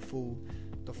like the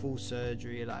full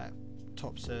surgery, like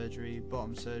top surgery,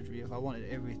 bottom surgery, if I wanted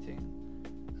everything,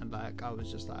 and like I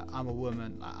was just like, I'm a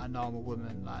woman, like I know I'm a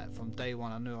woman, like from day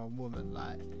one I knew I'm a woman,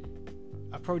 like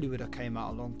I probably would have came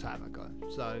out a long time ago.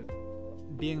 So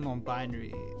being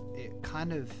non-binary,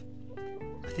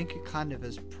 I think it kind of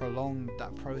has prolonged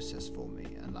that process for me,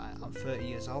 and like I'm 30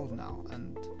 years old now,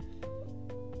 and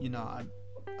you know,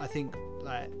 I think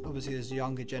like obviously there's a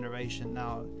younger generation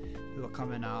now who are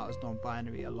coming out as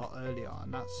non-binary a lot earlier,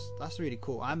 and that's really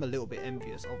cool. I'm a little bit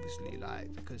envious, obviously,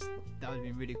 like because that would have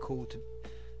been really cool to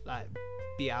like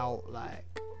be out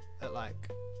like at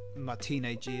like my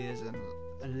teenage years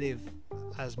and live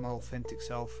as my authentic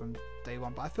self from day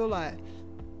one. But I feel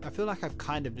like I've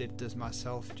kind of lived as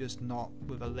myself, just not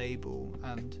with a label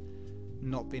and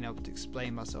not being able to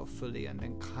explain myself fully, and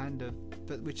then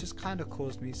which has kind of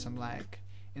caused me some like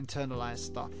internalized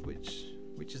stuff, which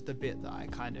is the bit that I'm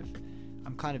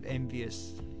kind of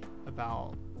envious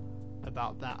about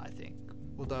that, I think.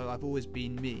 Although I've always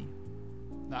been me,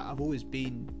 like I've always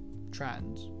been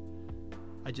trans,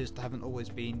 I just haven't always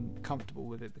been comfortable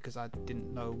with it because I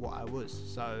didn't know what I was,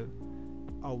 so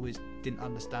I always didn't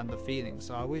understand the feeling.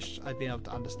 So I wish I'd been able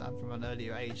to understand from an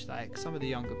earlier age, like some of the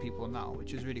younger people now,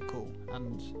 which is really cool.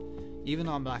 And even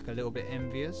though I'm like a little bit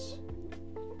envious,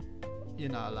 you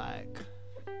know, like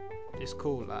it's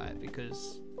cool, like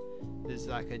because there's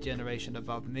like a generation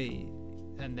above me,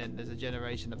 and then there's a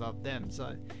generation above them,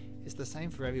 so it's the same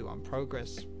for everyone.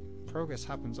 Progress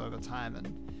happens over time,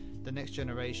 and the next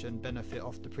generation benefit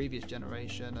off the previous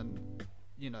generation, and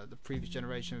you know, the previous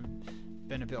generation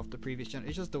benefit off the previous generation.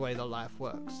 It's just the way that life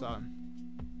works. So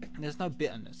there's no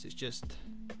bitterness. It's just,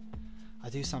 I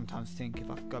do sometimes think if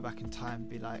I could go back in time,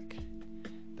 be like,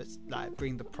 but like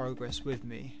bring the progress with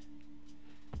me,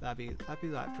 that'd be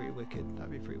like pretty wicked.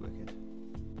 That'd be pretty wicked.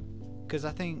 Because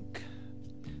I think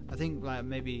like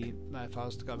maybe like if I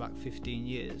was to go back 15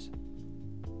 years,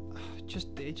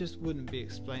 it just wouldn't be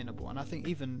explainable. And I think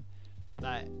even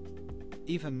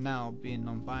now being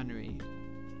non-binary,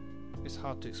 it's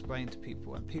hard to explain to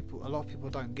people, and a lot of people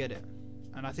don't get it.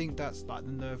 And I think that's like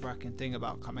the nerve-wracking thing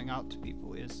about coming out to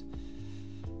people, is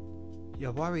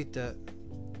you're worried that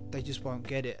they just won't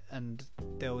get it, and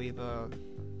they'll either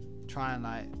try and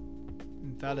like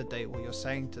invalidate what you're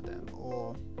saying to them,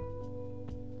 or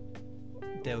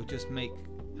they'll just make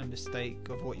a mistake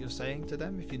of what you're saying to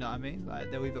them, if you know what I mean.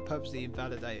 Like they'll either purposely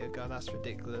invalidate it, go that's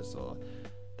ridiculous, or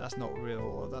that's not real,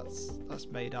 or that's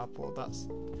made up, or that's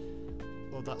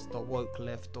not woke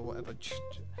left, or whatever.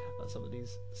 Like some of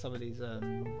these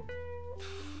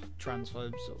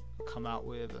transphobes come out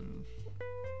with, and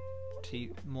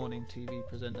morning TV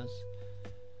presenters.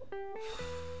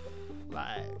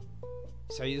 Like,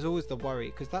 so it's always the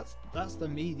worry, because that's the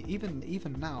media.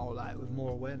 Even now, like with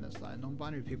more awareness, like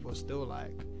non-binary people are still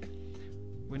like,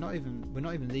 we're not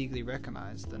even legally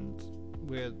recognised, and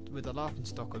we're the laughing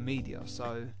stock of media.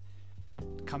 So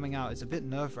coming out is a bit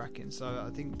nerve-wracking. So I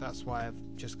think that's why I've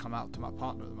just come out to my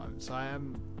partner at the moment. So I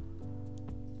am,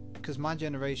 because my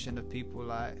generation of people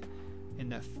like in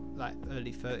their like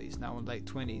early 30s now and late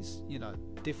 20s, you know,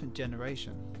 different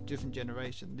generation.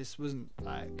 This wasn't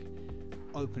like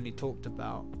openly talked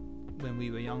about when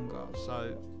we were younger.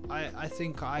 So I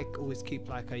think I always keep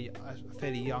like a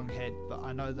fairly young head, but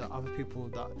I know that other people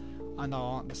that I know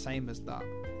aren't the same as that,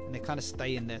 and they kind of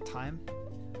stay in their time.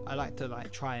 I like to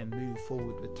like try and move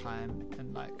forward with time,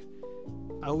 and like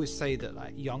I always say that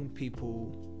like I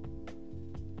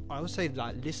always say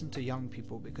like listen to young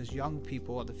people, because young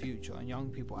people are the future, and young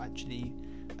people actually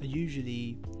are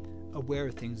usually aware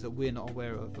of things that we're not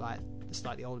aware of, like the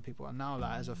slightly older people. And now,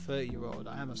 like as a 30-year-old,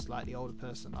 I am a slightly older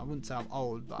person. I wouldn't say I'm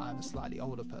old, but I'm a slightly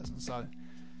older person. So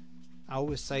I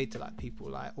always say to like people,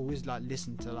 like always like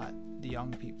listen to like the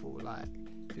young people, like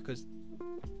because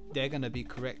they're going to be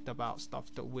correct about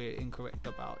stuff that we're incorrect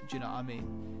about. Do you know what I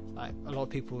mean? Like, a lot of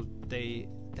people, they're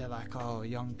like, oh,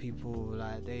 young people,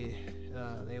 like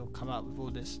they'll come up with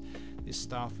all this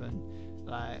stuff, and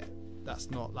like that's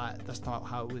not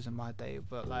how it was in my day.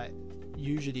 But like,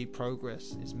 usually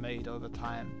progress is made over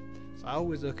time. So I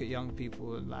always look at young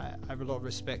people, and like I have a lot of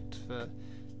respect for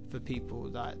people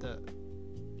like that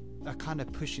are kind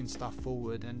of pushing stuff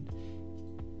forward. And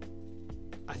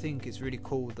I think it's really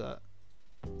cool that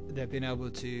they've been able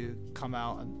to come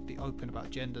out and be open about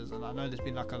genders. And I know there's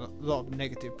been like a lot of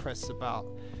negative press about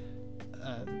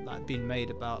like being made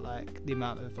about like the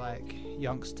amount of like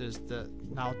youngsters that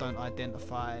now don't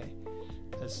identify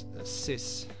as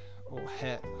cis or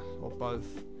het or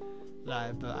both.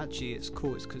 Like, but actually it's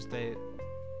cool. It's because they're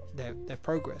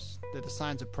progress. They're the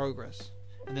signs of progress.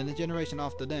 And then the generation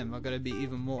after them are going to be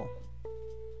even more.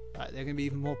 Like, they're going to be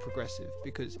even more progressive,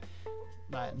 because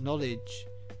like knowledge,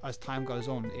 as time goes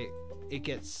on, it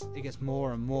gets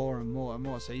more and more and more and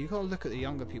more. So you got to look at the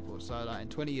younger people. So like in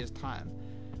 20 years time,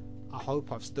 I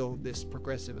hope I've still this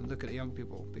progressive and look at the young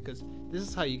people, because this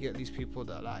is how you get these people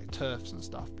that are like TERFs and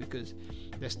stuff, because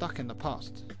they're stuck in the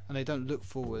past and they don't look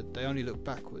forward. They only look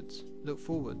backwards. Look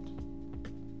forward.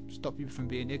 Stop you from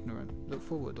being ignorant. Look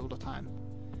forward all the time.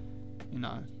 You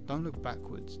know, don't look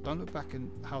backwards. Don't look back in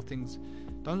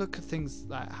don't look at things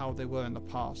like how they were in the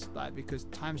past, like, because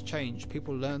times change.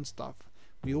 People learn stuff.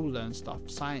 We all learn stuff.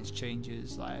 Science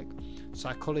changes, like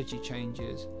psychology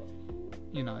changes,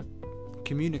 you know,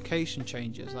 communication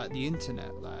changes. Like the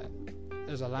internet, like,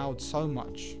 has allowed so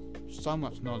much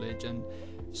knowledge and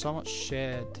so much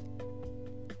shared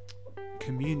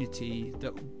community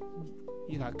that,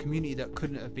 you know, community that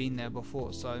couldn't have been there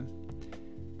before. So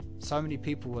many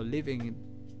people were living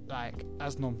like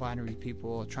as non-binary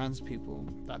people or trans people,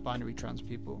 like binary trans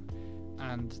people,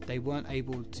 and they weren't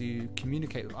able to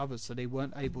communicate with others, so they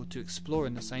weren't able to explore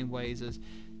in the same ways as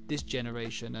this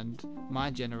generation and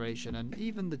my generation and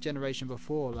even the generation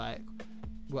before, like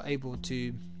were able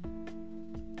to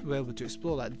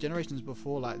explore. Like the generations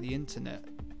before, like the internet,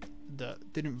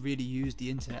 that didn't really use the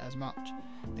internet as much,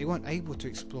 they weren't able to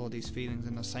explore these feelings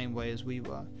in the same way as we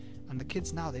were. And the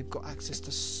kids now, they've got access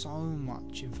to so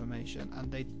much information, and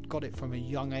they got it from a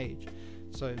young age.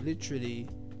 So literally,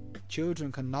 children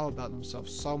can know about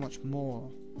themselves so much more,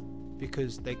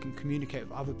 because they can communicate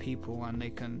with other people, and they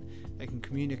can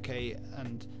communicate,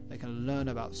 and they can learn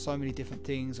about so many different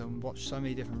things and watch so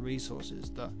many different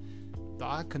resources that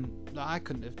I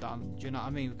couldn't have done. Do you know what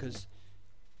I mean? Because,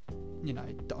 you know,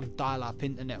 on dial-up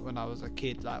internet when I was a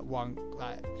kid, like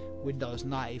Windows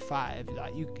 95,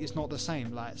 like it's not the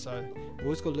same. Like, so we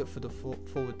always got to look for the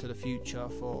forward to the future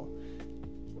for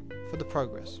the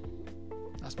progress.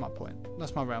 That's my point.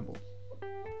 That's my ramble.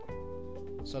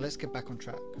 So let's get back on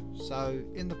track. So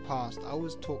in the past, I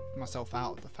always talked myself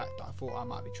out of the fact that I thought I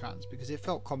might be trans, because it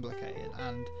felt complicated,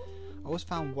 and I always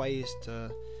found ways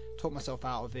to talk myself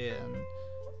out of it. And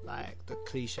like the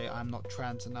cliche, I'm not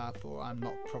trans enough, or I'm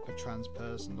not proper trans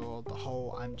person, or the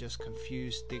whole I'm just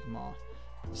confused stigma,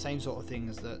 the same sort of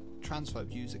things that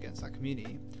transphobes use against that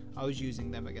community, I was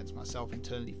using them against myself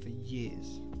internally for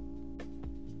years.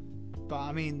 But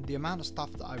I mean, the amount of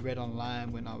stuff that I read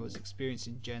online when I was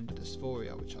experiencing gender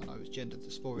dysphoria, which I know is gender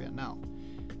dysphoria now,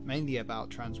 mainly about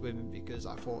trans women, because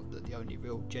I thought that the only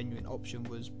real genuine option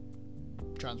was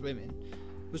trans women,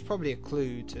 was probably a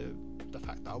clue to the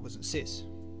fact that I wasn't cis.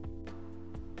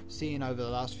 Seeing over the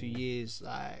last few years,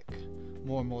 like,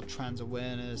 more and more trans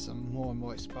awareness and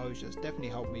more exposure has definitely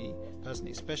helped me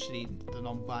personally, especially the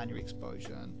non-binary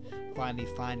exposure, and finally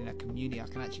finding a community I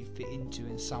can actually fit into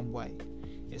in some way.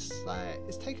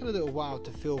 It's taken a little while to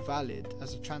feel valid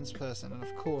as a trans person, and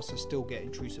of course I still get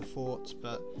intrusive thoughts,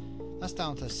 but that's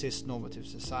down to cis normative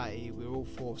society we're all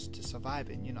forced to survive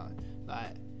in, you know,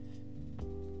 like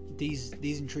these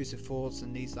intrusive thoughts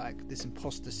and these, like, this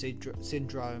imposter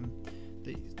syndrome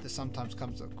that sometimes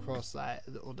comes across, like,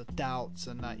 or the doubts,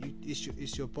 and that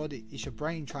it's your body, it's your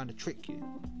brain trying to trick you.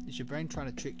 It's your brain trying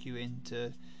to trick you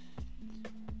into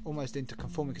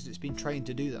conforming, because it's been trained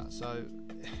to do that. So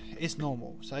it's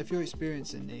normal. So if you're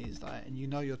experiencing these, like, and you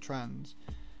know you're trans,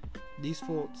 these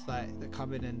thoughts, like, that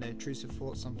come in and they're intrusive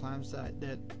thoughts sometimes,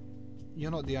 that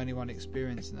you're not the only one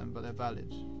experiencing them, but they're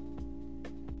valid.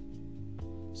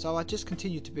 So I just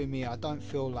continue to be me. I don't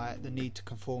feel like the need to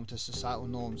conform to societal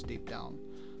norms deep down.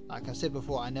 Like I said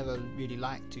before, I never really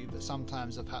liked to, but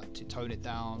sometimes I've had to tone it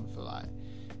down for, like,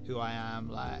 who I am.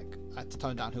 Like, I had to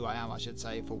tone down who I am, I should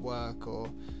say, for work or,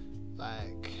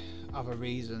 like, other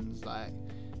reasons, like,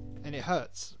 and it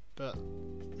hurts, but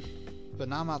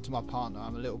now I'm out to my partner,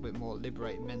 I'm a little bit more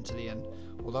liberated mentally, and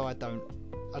although I don't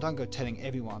I don't go telling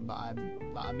everyone that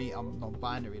I'm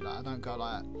non-binary. Like I don't go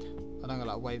like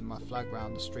waving my flag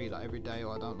around the street like every day,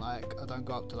 or I don't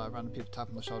go up to like random people, tap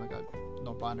on the shoulder and go,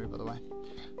 non-binary by the way.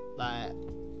 Like,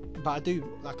 but I do,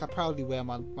 like, I proudly wear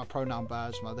my pronoun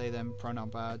badge, my they them pronoun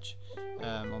badge,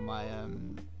 on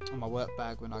my work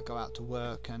bag when I go out to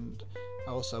work, and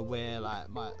I also wear like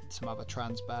some other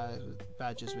trans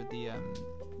badges with the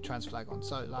trans flag on.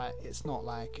 So like it's not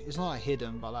like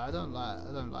hidden, but like I don't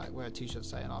like wear a t-shirt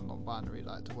saying I'm non-binary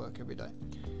like to work every day,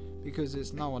 because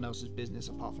it's no one else's business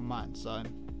apart from mine. So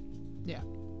yeah,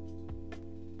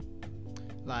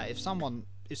 like if someone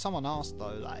asks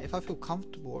though, like if I feel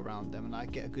comfortable around them and I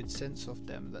get a good sense of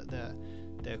them that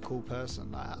they're a cool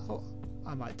person, like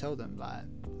I might tell them, like,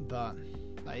 but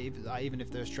like even if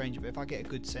they're a stranger, but if I get a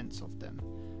good sense of them,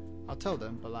 I'll tell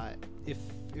them. But like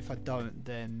if I don't,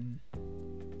 then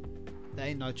there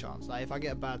ain't no chance. Like if I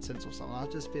get a bad sense of someone,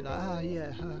 I'll just be like, oh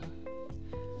yeah,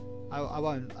 I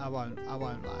won't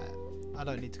like, I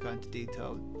don't need to go into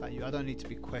detail about you. I don't need to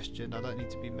be questioned. I don't need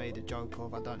to be made a joke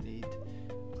of. I don't need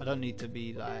to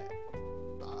be like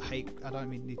I don't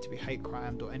need to be hate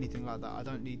crimed or anything like that. I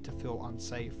don't need to feel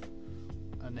unsafe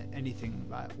and anything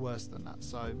like worse than that.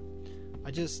 So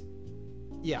I've just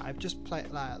played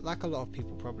like a lot of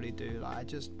people probably do.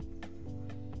 Like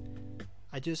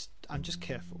I'm just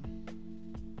careful.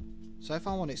 So if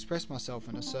I want to express myself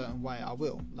in a certain way, I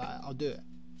will. Like I'll do it.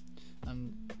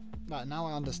 And like now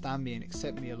I understand me and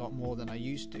accept me a lot more than I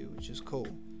used to, which is cool.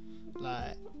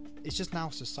 Like it's just now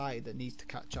society that needs to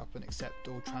catch up and accept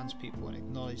all trans people and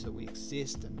acknowledge that we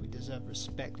exist and we deserve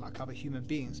respect like other human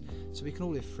beings, so we can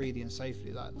all live freely and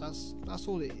safely. Like that's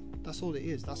all it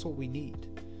is. That's what we need.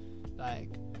 Like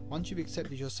once you've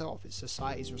accepted yourself, it's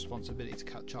society's responsibility to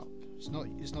catch up. It's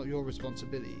not your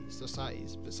responsibility, it's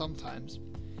society's. But sometimes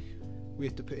we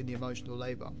have to put in the emotional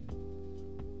labour.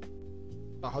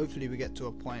 But hopefully we get to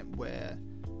a point where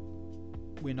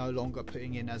we're no longer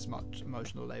putting in as much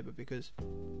emotional labour, because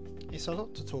it's a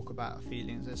lot to talk about our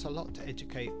feelings. It's a lot to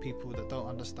educate people that don't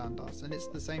understand us, and it's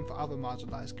the same for other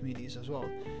marginalised communities as well,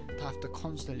 to have to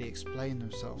constantly explain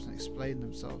themselves.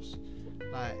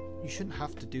 Like you shouldn't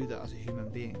have to do that as a human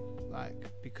being, like,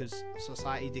 because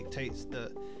society dictates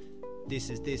that this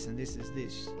is this and this is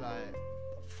this. Like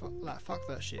fuck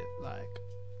that shit. Like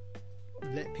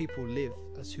let people live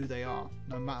as who they are,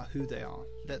 no matter who they are.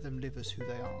 Let them live as who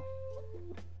they are.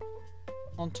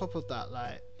 On top of that,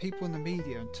 like people in the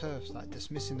media and TERFs like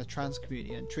dismissing the trans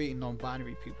community and treating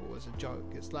non-binary people as a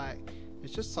joke. It's like,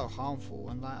 it's just so harmful.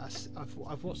 And like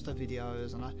I've watched the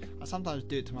videos, and I sometimes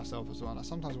do it to myself as well. And I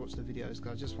sometimes watch the videos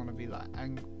because I just want to be like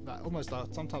almost like,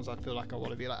 sometimes I feel like I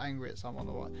want to be like angry at someone,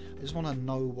 or what. I just want to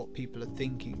know what people are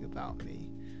thinking about me,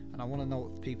 and I want to know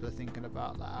what people are thinking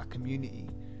about like our community.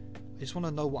 I just want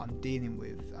to know what I'm dealing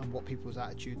with and what people's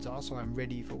attitudes are, so I'm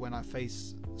ready for when I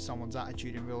face someone's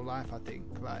attitude in real life. I think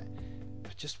like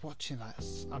just watching, like,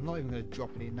 I'm not even going to drop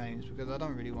any names because I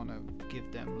don't really want to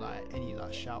give them like any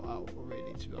like shout out, or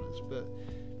really, to be honest. But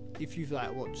if you've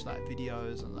like watched like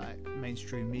videos and like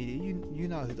mainstream media, you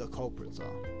know who the culprits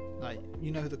are. Like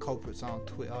you know who the culprits are on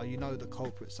Twitter. You know who the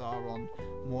culprits are on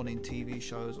morning TV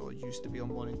shows, or used to be on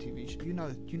morning TV shows. You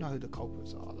know who the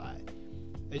culprits are. Like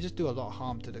they just do a lot of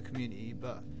harm to the community.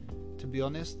 But to be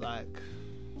honest, like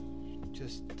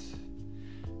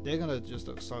they're gonna just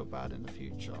look so bad in the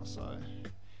future. So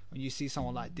when you see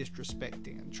someone like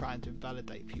disrespecting and trying to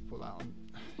invalidate people out,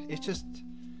 it's just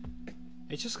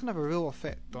gonna have a real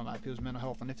effect on like people's mental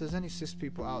health. And if there's any cis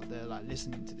people out there like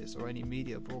listening to this, or any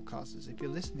media broadcasters, if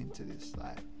you're listening to this,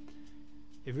 like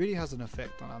it really has an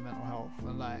effect on our mental health,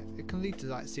 and like it can lead to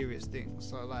like serious things.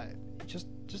 So like just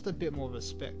a bit more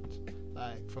respect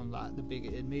like from like the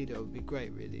bigoted media would be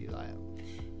great, really. Like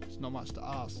it's not much to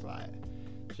ask, like, do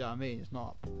you know what I mean? It's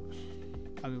not,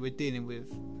 I mean, we're dealing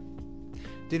with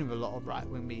a lot of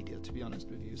right-wing media, to be honest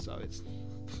with you, so it's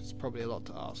probably a lot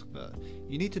to ask, but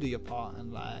you need to do your part,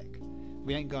 and like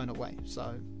we ain't going away.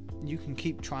 So you can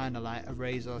keep trying to like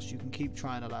erase us, you can keep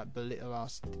trying to like belittle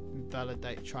us,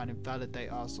 try and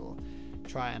invalidate us, or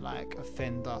try and like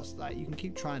offend us. Like you can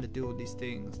keep trying to do all these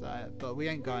things, like, but we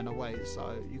ain't going away,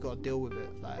 so you got to deal with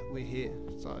it. Like we're here,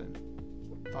 so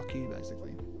fuck you,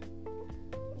 basically.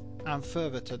 And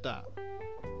further to that,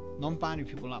 non-binary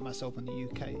people like myself in the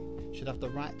UK should have the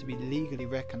right to be legally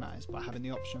recognised by having the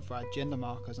option for our gender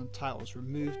markers and titles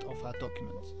removed off our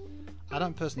documents. I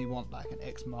don't personally want like an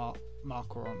X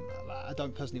marker on, like I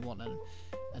don't personally want an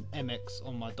MX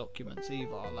on my documents either.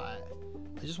 Like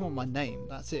I just want my name,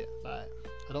 that's it. Like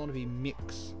I don't want to be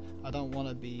mix, I don't want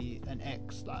to be an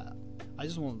X. Like I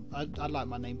just want, I'd like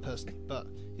my name personally. But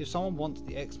if someone wants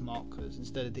the X markers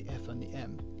instead of the F and the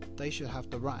M, they should have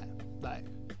the right. Like,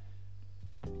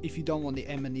 if you don't want the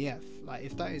M and the F, like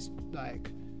if that is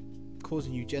like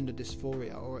causing you gender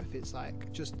dysphoria, or if it's like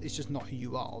it's just not who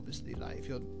you are, obviously. Like if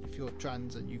you're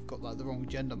trans and you've got like the wrong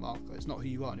gender marker, it's not who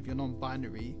you are. And if you're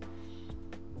non-binary,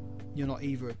 you're not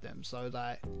either of them. So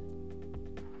like,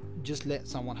 just let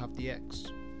someone have the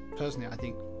X. Personally, I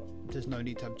think there's no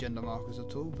need to have gender markers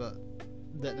at all, but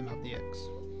let them have the X.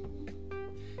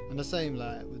 And the same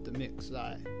like with the mix,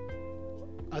 like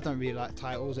I don't really like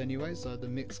titles anyway, so the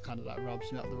mix kind of like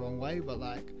rubs me up the wrong way. But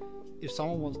like, if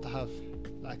someone wants to have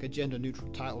like a gender neutral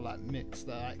title like mix,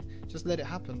 like just let it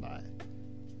happen. Like,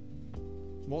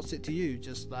 what's it to you?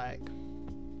 Just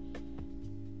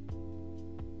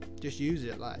use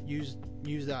it. Like use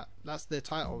that. That's their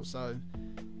title. So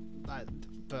like,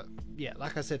 but yeah,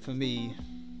 like I said, for me,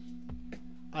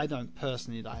 I don't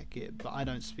personally like it, but I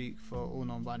don't speak for all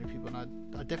non-binary people, and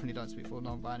I definitely don't speak for all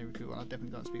non-binary people, and I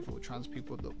definitely don't speak for all trans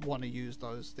people that want to use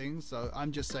those things. So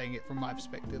I'm just saying it from my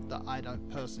perspective, that I don't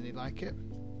personally like it,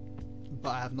 but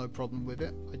I have no problem with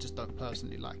it. I just don't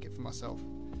personally like it for myself.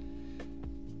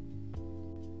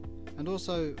 And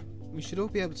also, we should all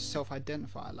be able to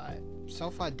self-identify. Like,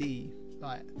 self-ID,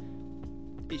 like,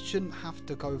 it shouldn't have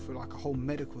to go through like a whole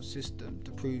medical system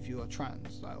to prove you are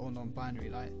trans, like, or non-binary.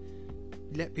 Like,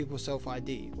 let people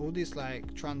self-ID. All these like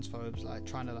transphobes like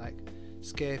trying to like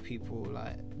scare people,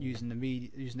 like using the media,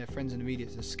 using their friends in the media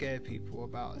to scare people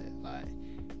about it. Like,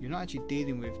 you're not actually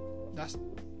dealing with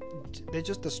they're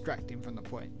just distracting from the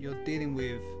point. You're dealing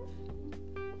with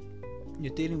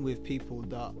people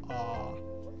that are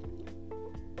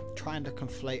trying to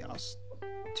conflate us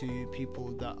to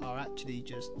people that are actually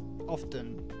just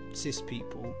often cis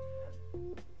people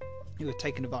who are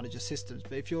taking advantage of systems.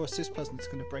 But if you're a cis person that's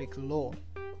going to break the law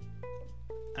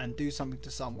and do something to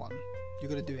someone,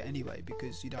 you're going to do it anyway,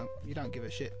 because you don't give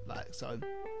a shit. Like, so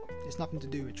it's nothing to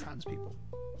do with trans people.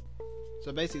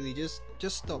 So basically, just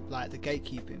stop like the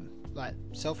gatekeeping. Like,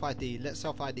 self-ID, let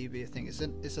self-ID be a thing.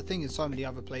 It's a thing in so many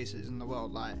other places in the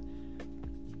world. Like,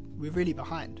 we're really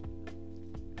behind.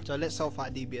 So let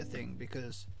self-ID be a thing,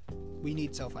 because we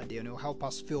need self-ID, and it will help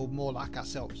us feel more like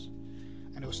ourselves.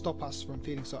 And it will stop us from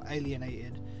feeling so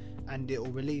alienated, and it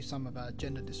will relieve some of our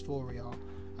gender dysphoria,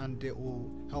 and it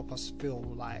will help us feel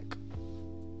like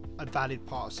a valid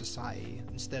part of society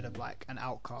instead of like an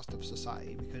outcast of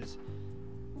society, because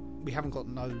we haven't got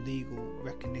no legal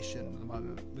recognition at the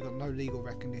moment. We've got no legal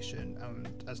recognition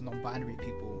as non-binary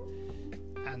people,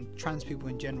 and trans people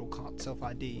in general can't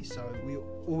self-ID, so we're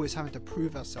always having to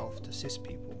prove ourselves to cis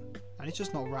people, and it's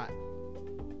just not right.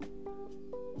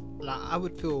 Like, I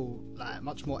would feel like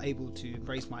much more able to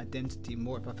embrace my identity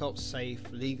more if I felt safe,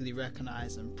 legally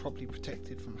recognised, and properly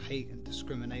protected from hate and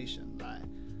discrimination. Like,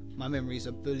 my memories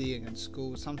of bullying in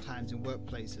school, sometimes in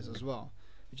workplaces as well,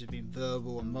 which has been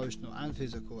verbal, emotional, and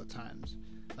physical at times.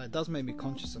 Like, it does make me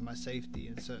conscious of my safety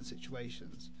in certain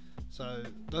situations. So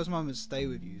those moments stay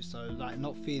with you. So like,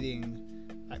 not feeling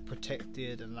like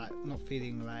protected and like not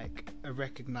feeling like a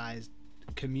recognised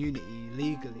community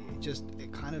legally,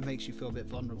 it kind of makes you feel a bit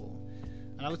vulnerable.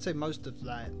 And I would say most of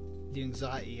like the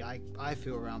anxiety I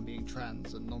feel around being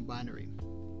trans and non-binary,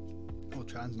 or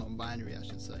trans non-binary I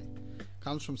should say,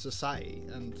 comes from society,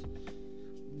 and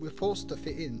we're forced to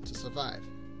fit in to survive,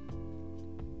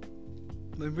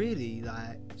 when really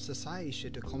like society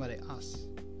should accommodate us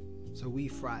so we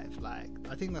thrive. Like,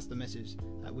 I think that's the message,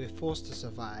 that we're forced to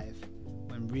survive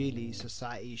when really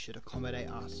society should accommodate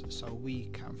us so we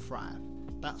can thrive.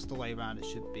 That's the way around it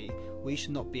should be. We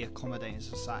should not be accommodating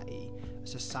society.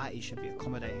 Society should be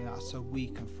accommodating us so we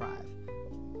can thrive.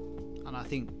 And I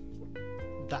think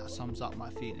that sums up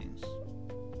my feelings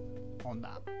on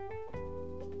that.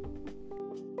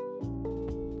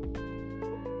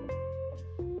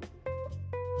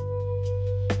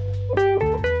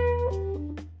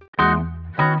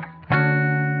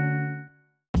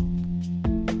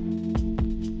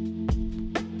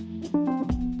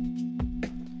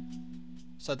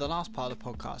 So the last part of the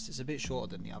podcast is a bit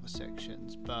shorter than the other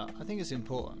sections, but I think it's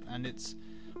important, and it's,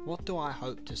 what do I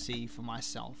hope to see for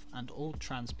myself and all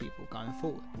trans people going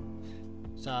forward?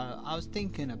 So I was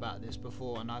thinking about this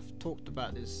before, and I've talked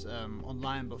about this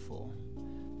online before.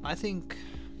 I think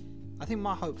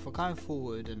my hope for going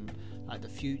forward and like the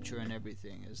future and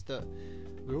everything is that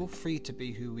we're all free to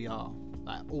be who we are,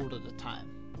 like all of the time,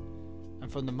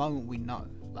 and from the moment we know,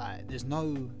 like there's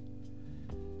no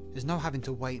having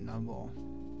to wait no more.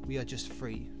 We are just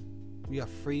free. We are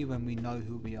free when we know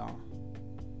who we are.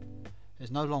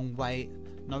 There's no long wait,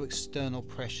 no external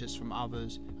pressures from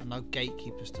others, and no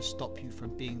gatekeepers to stop you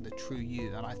from being the true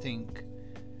you. And I think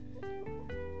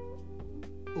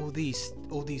all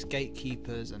these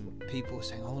gatekeepers and people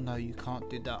saying, oh no, you can't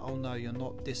do that, oh no, you're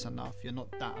not this enough, you're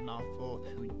not that enough, or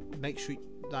make sure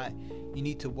that you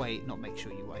need to wait, not make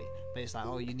sure you wait, but it's like,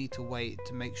 oh, you need to wait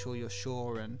to make sure you're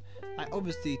sure. And like,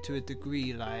 obviously to a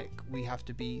degree, like, we have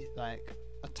to be like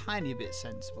a tiny bit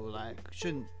sensible, like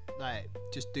shouldn't like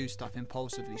just do stuff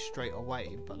impulsively straight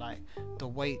away, but like the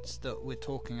waits that we're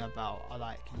talking about are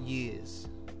like years.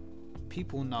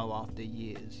 People know after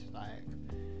years, like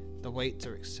the waits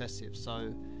are excessive.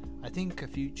 So I think a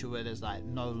future where there's like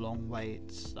no long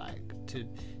waits, like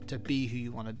to be who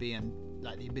you want to be, and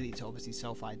like the ability to obviously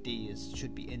self-ID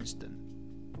should be instant,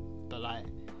 but like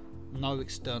no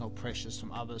external pressures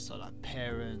from others, so like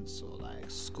parents or like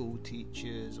school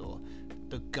teachers or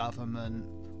the government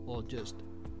or just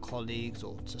colleagues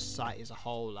or society as a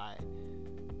whole, like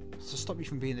to stop you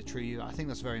from being the true you. I think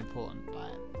that's very important.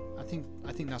 Like I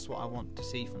think that's what I want to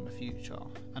see from the future,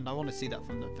 and I want to see that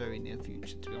from the very near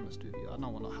future, to be honest with you. I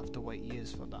don't want to have to wait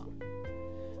years for that.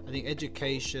 I think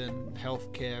education,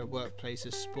 healthcare,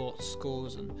 workplaces, sports,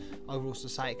 schools, and overall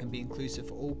society can be inclusive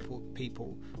for all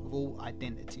people of all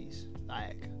identities.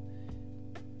 Like,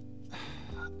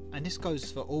 and this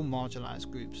goes for all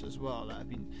marginalised groups as well that have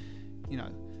been, you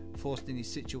know, forced in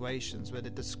these situations where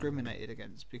they're discriminated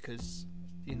against because,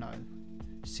 you know,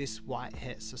 cis white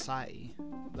het society.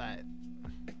 Like,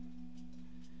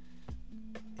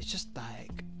 it's just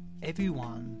like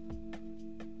everyone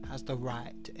has the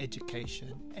right to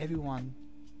education. Everyone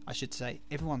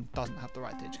doesn't have the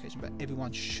right to education, but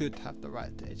everyone should have the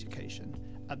right to education.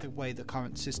 At the way the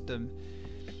current system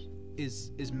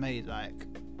is made, like,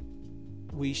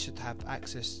 we should have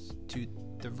access to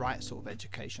the right sort of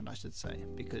education, I should say,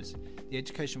 because the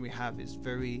education we have is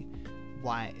very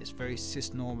white, it's very cis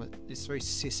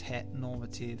het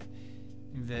normative,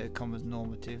 inverted commas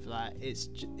normative. Like, it's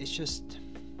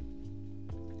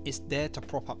there to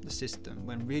prop up the system,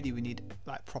 when really we need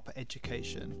like proper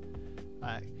education.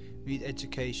 Like, we need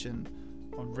education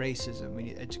on racism, we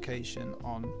need education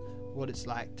on what it's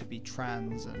like to be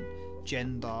trans, and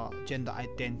gender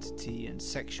identity, and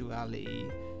sexuality,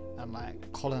 and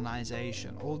like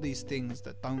colonization, all these things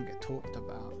that don't get talked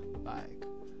about. Like,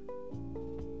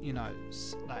 you know,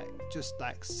 like just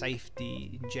like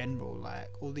safety in general, like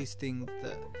all these things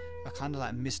that are kind of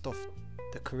like missed off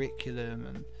the curriculum,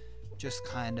 and just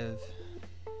kind of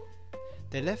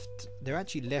they're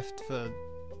actually left for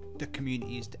the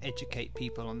communities to educate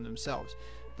people on themselves,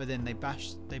 but then they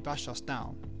bash us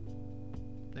down.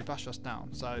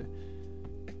 So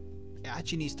it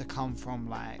actually needs to come from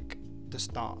like the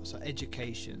start. So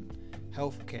education,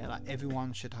 healthcare, like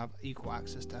everyone should have equal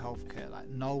access to healthcare. Like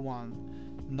no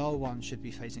one should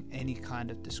be facing any kind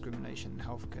of discrimination in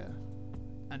healthcare.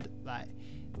 And like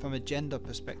from a gender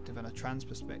perspective and a trans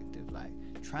perspective, like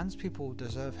trans people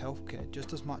deserve healthcare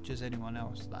just as much as anyone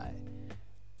else. Like,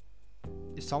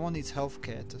 if someone needs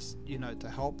healthcare to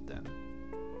help them,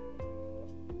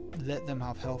 let them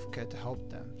have healthcare to help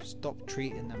them. Stop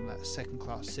treating them like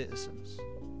second-class citizens.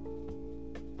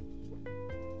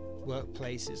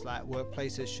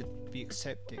 Workplaces should be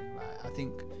accepting. Like, I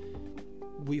think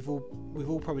we've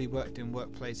all probably worked in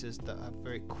workplaces that have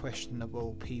very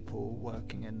questionable people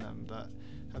working in them, that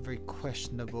have very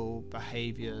questionable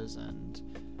behaviours and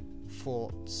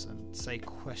thoughts, and say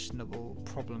questionable,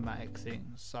 problematic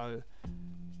things. So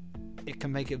it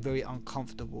can make it very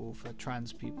uncomfortable for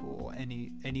trans people or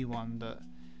anyone that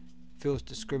feels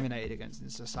discriminated against in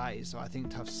society. So I think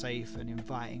to have safe and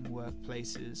inviting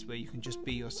workplaces where you can just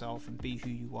be yourself and be who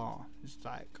you are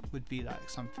would be like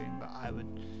something that I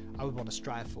would want to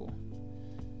strive for.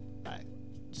 Like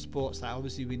sports, like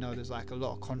obviously we know there's like a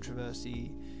lot of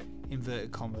controversy,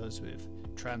 inverted commas, with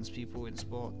trans people in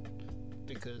sport,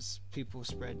 because people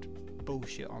spread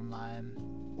bullshit online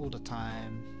all the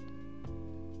time.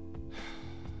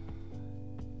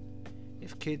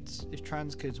 If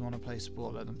trans kids want to play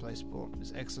sport, let them play sport.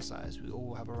 It's exercise. We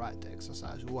all have a right to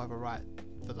exercise. We all have a right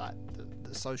for like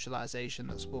the socialization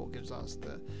that sport gives us,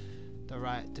 the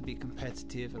right to be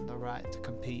competitive and the right to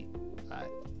compete.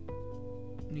 Like,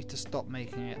 we need to stop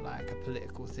making it like a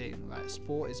political thing. Like,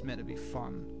 sport is meant to be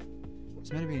fun.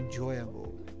 It's meant to be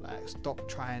enjoyable. Like, stop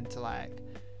trying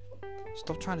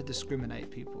to discriminate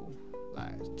people.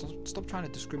 Like, stop trying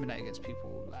to discriminate against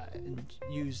people. Like, and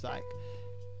use like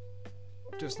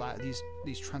just like these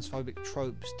transphobic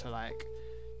tropes to like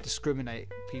discriminate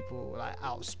people like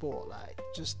out of sport. Like,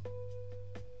 just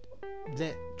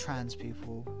let trans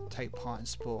people take part in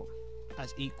sport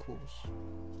as equals.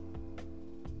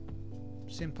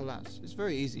 Simple as. It's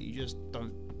very easy. You just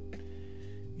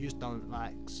don't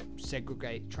like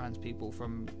segregate trans people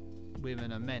from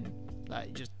women and men.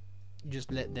 Like, you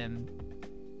just let them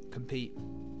compete.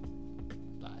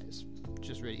 Like, it's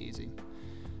just really easy.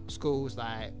 Schools,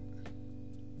 like,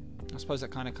 I suppose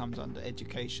that kind of comes under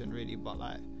education really, but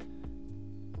like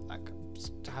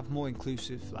to have more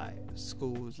inclusive like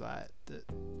schools like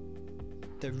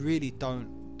that really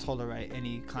don't tolerate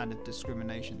any kind of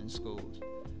discrimination in schools.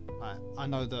 Like, I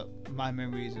know that my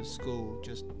memories of school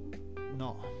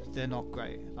they're not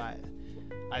great. Like,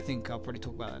 I think I'll probably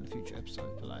talk about that in a future episode,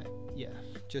 but like, yeah,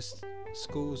 just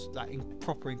schools, like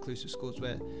proper inclusive schools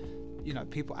where, you know,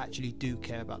 people actually do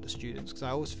care about the students. Because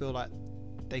I always feel like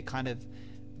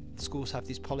schools have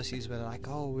these policies where they're like,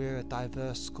 oh, we're a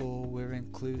diverse school, we're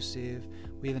inclusive,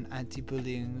 we have an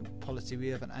anti-bullying policy, we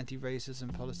have an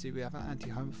anti-racism policy, we have an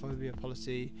anti-homophobia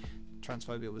policy.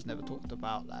 Transphobia was never talked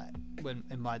about like when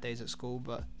in my days at school,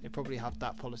 but they probably have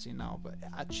that policy now. But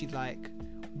actually, like,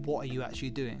 what are you actually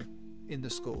doing in the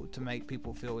school to make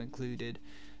people feel included,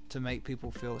 to make people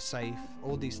feel safe,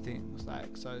 all these things?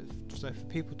 Like, so for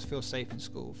people to feel safe in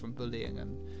school from bullying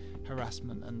and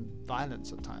harassment and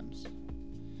violence at times,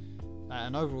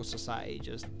 and overall society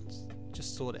just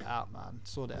sort it out, man.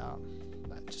 Sort it out.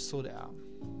 Like, just sort it out.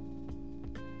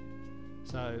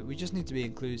 So we just need to be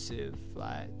inclusive,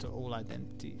 like, to all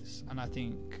identities, and I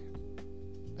think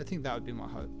that would be my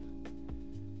hope.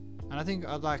 And I think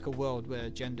I'd like a world where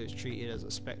gender is treated as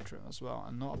a spectrum as well,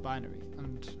 and not a binary.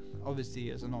 And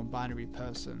obviously, as a non-binary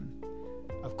person,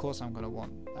 of course I'm going to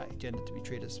want like gender to be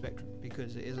treated as a spectrum,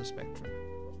 because it is a spectrum.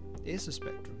 It is a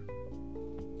spectrum.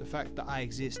 The fact that I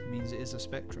exist means it is a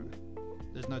spectrum.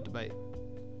 There's no debate.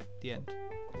 The end.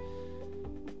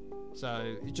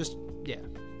 So it just, yeah,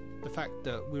 the fact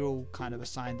that we're all kind of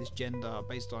assigned this gender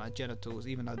based on our genitals,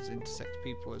 even though there's intersex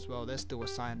people as well, they're still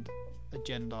assigned a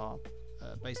gender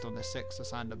based on their sex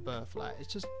assigned at birth. Like, it's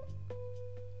just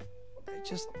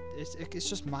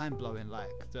mind blowing.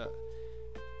 Like that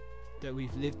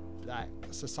we've lived, like,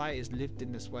 society has lived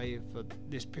in this way for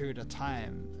this period of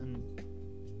time, and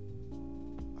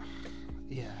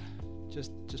yeah,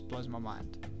 just blows my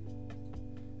mind.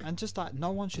 And just like,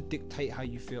 no one should dictate how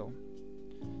you feel.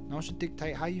 No one should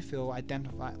dictate how you feel,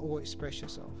 identify, or express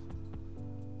yourself.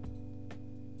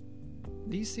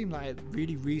 These seem like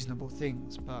really reasonable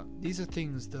things, but these are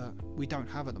things that we don't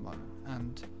have at the moment,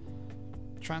 and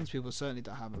trans people certainly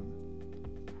don't have them.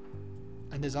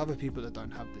 And there's other people that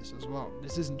don't have this as well.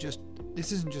 This isn't just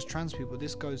trans people.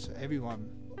 This goes for everyone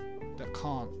that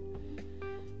can't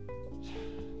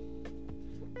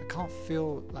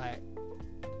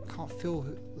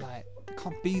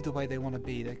be the way they want to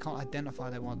be. They can't identify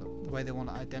the way they want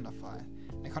to identify.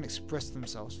 They can't express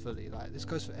themselves fully. Like, this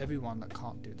goes for everyone that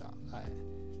can't do that. Like,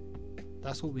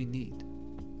 that's what we need.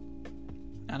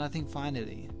 And I think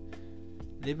finally,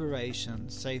 liberation,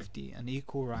 safety, and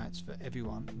equal rights for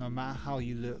everyone, no matter how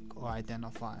you look or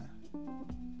identify.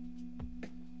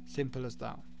 Simple as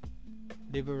that.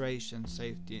 Liberation,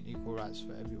 safety, and equal rights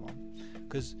for everyone.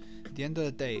 Because at the end of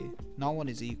the day, no one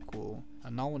is equal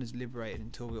and no one is liberated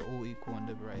until we're all equal and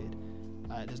liberated.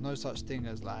 Like, there's no such thing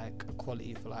as like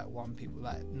equality for like one people.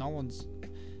 Like,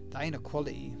 that ain't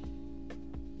equality.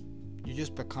 You're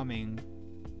just becoming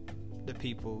the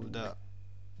people that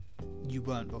you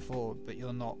weren't before, but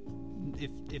you're not.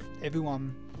 If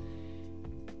everyone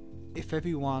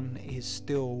is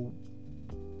still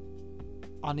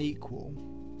unequal,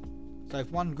 so if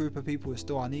one group of people is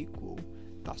still unequal,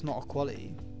 that's not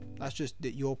equality. That's just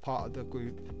that you're part of the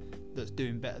group that's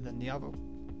doing better than the other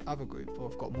group, or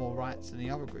have got more rights than the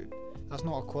other group. That's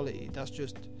not equality. That's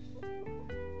just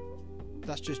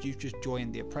you've just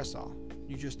joined the oppressor.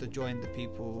 You just joined the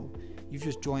people. You've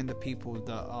just joined the people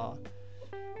that are.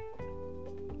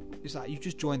 It's like you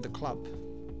just joined the club.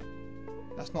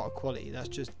 That's not equality. That's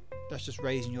just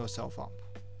raising yourself up.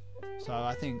 So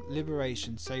I think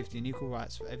liberation, safety, and equal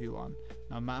rights for everyone,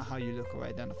 no matter how you look or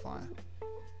identify.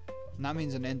 And that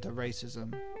means an end to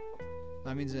racism.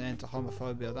 That means an end to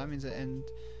homophobia. That means an end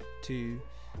to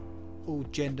all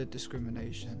gender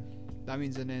discrimination. That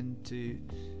means an end to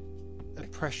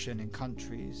oppression in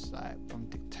countries, like from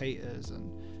dictators,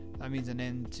 and that means an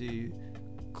end to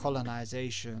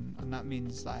colonization, and that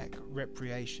means like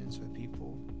reparations for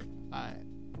people. Like,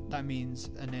 that means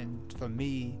an end for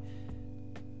me.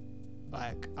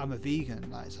 Like, I'm a vegan,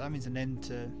 like, so that means an end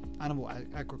to animal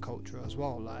agriculture as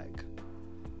well, like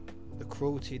the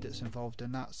cruelty that's involved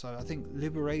in that. So I think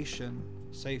liberation,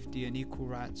 safety, and equal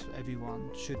rights for everyone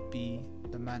should be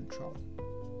the mantra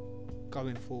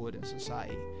going forward in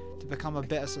society, to become a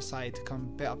better society, to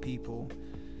become better people,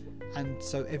 and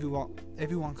so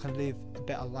everyone can live a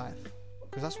better life,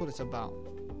 because that's what it's about.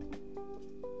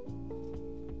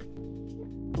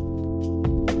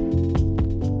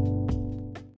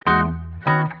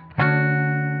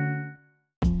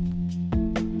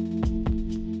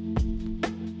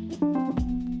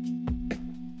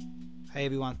 Hey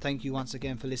everyone, thank you once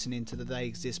again for listening to the They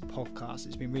Exist podcast.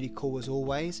 It's been really cool as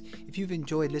always. If you've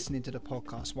enjoyed listening to the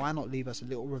podcast, why not leave us a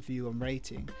little review and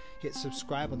rating? Hit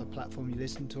subscribe on the platform you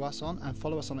listen to us on and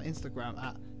follow us on Instagram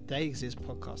at They Exist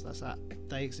Podcast. That's at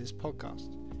They Exist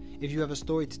Podcast. If you have a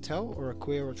story to tell or a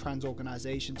queer or trans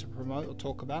organisation to promote or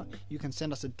talk about, you can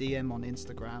send us a DM on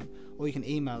Instagram or you can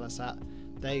email us at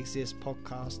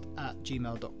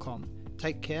theyexistpodcast@gmail.com.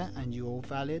 Take care, and you're all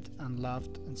valid and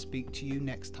loved, and speak to you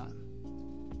next time.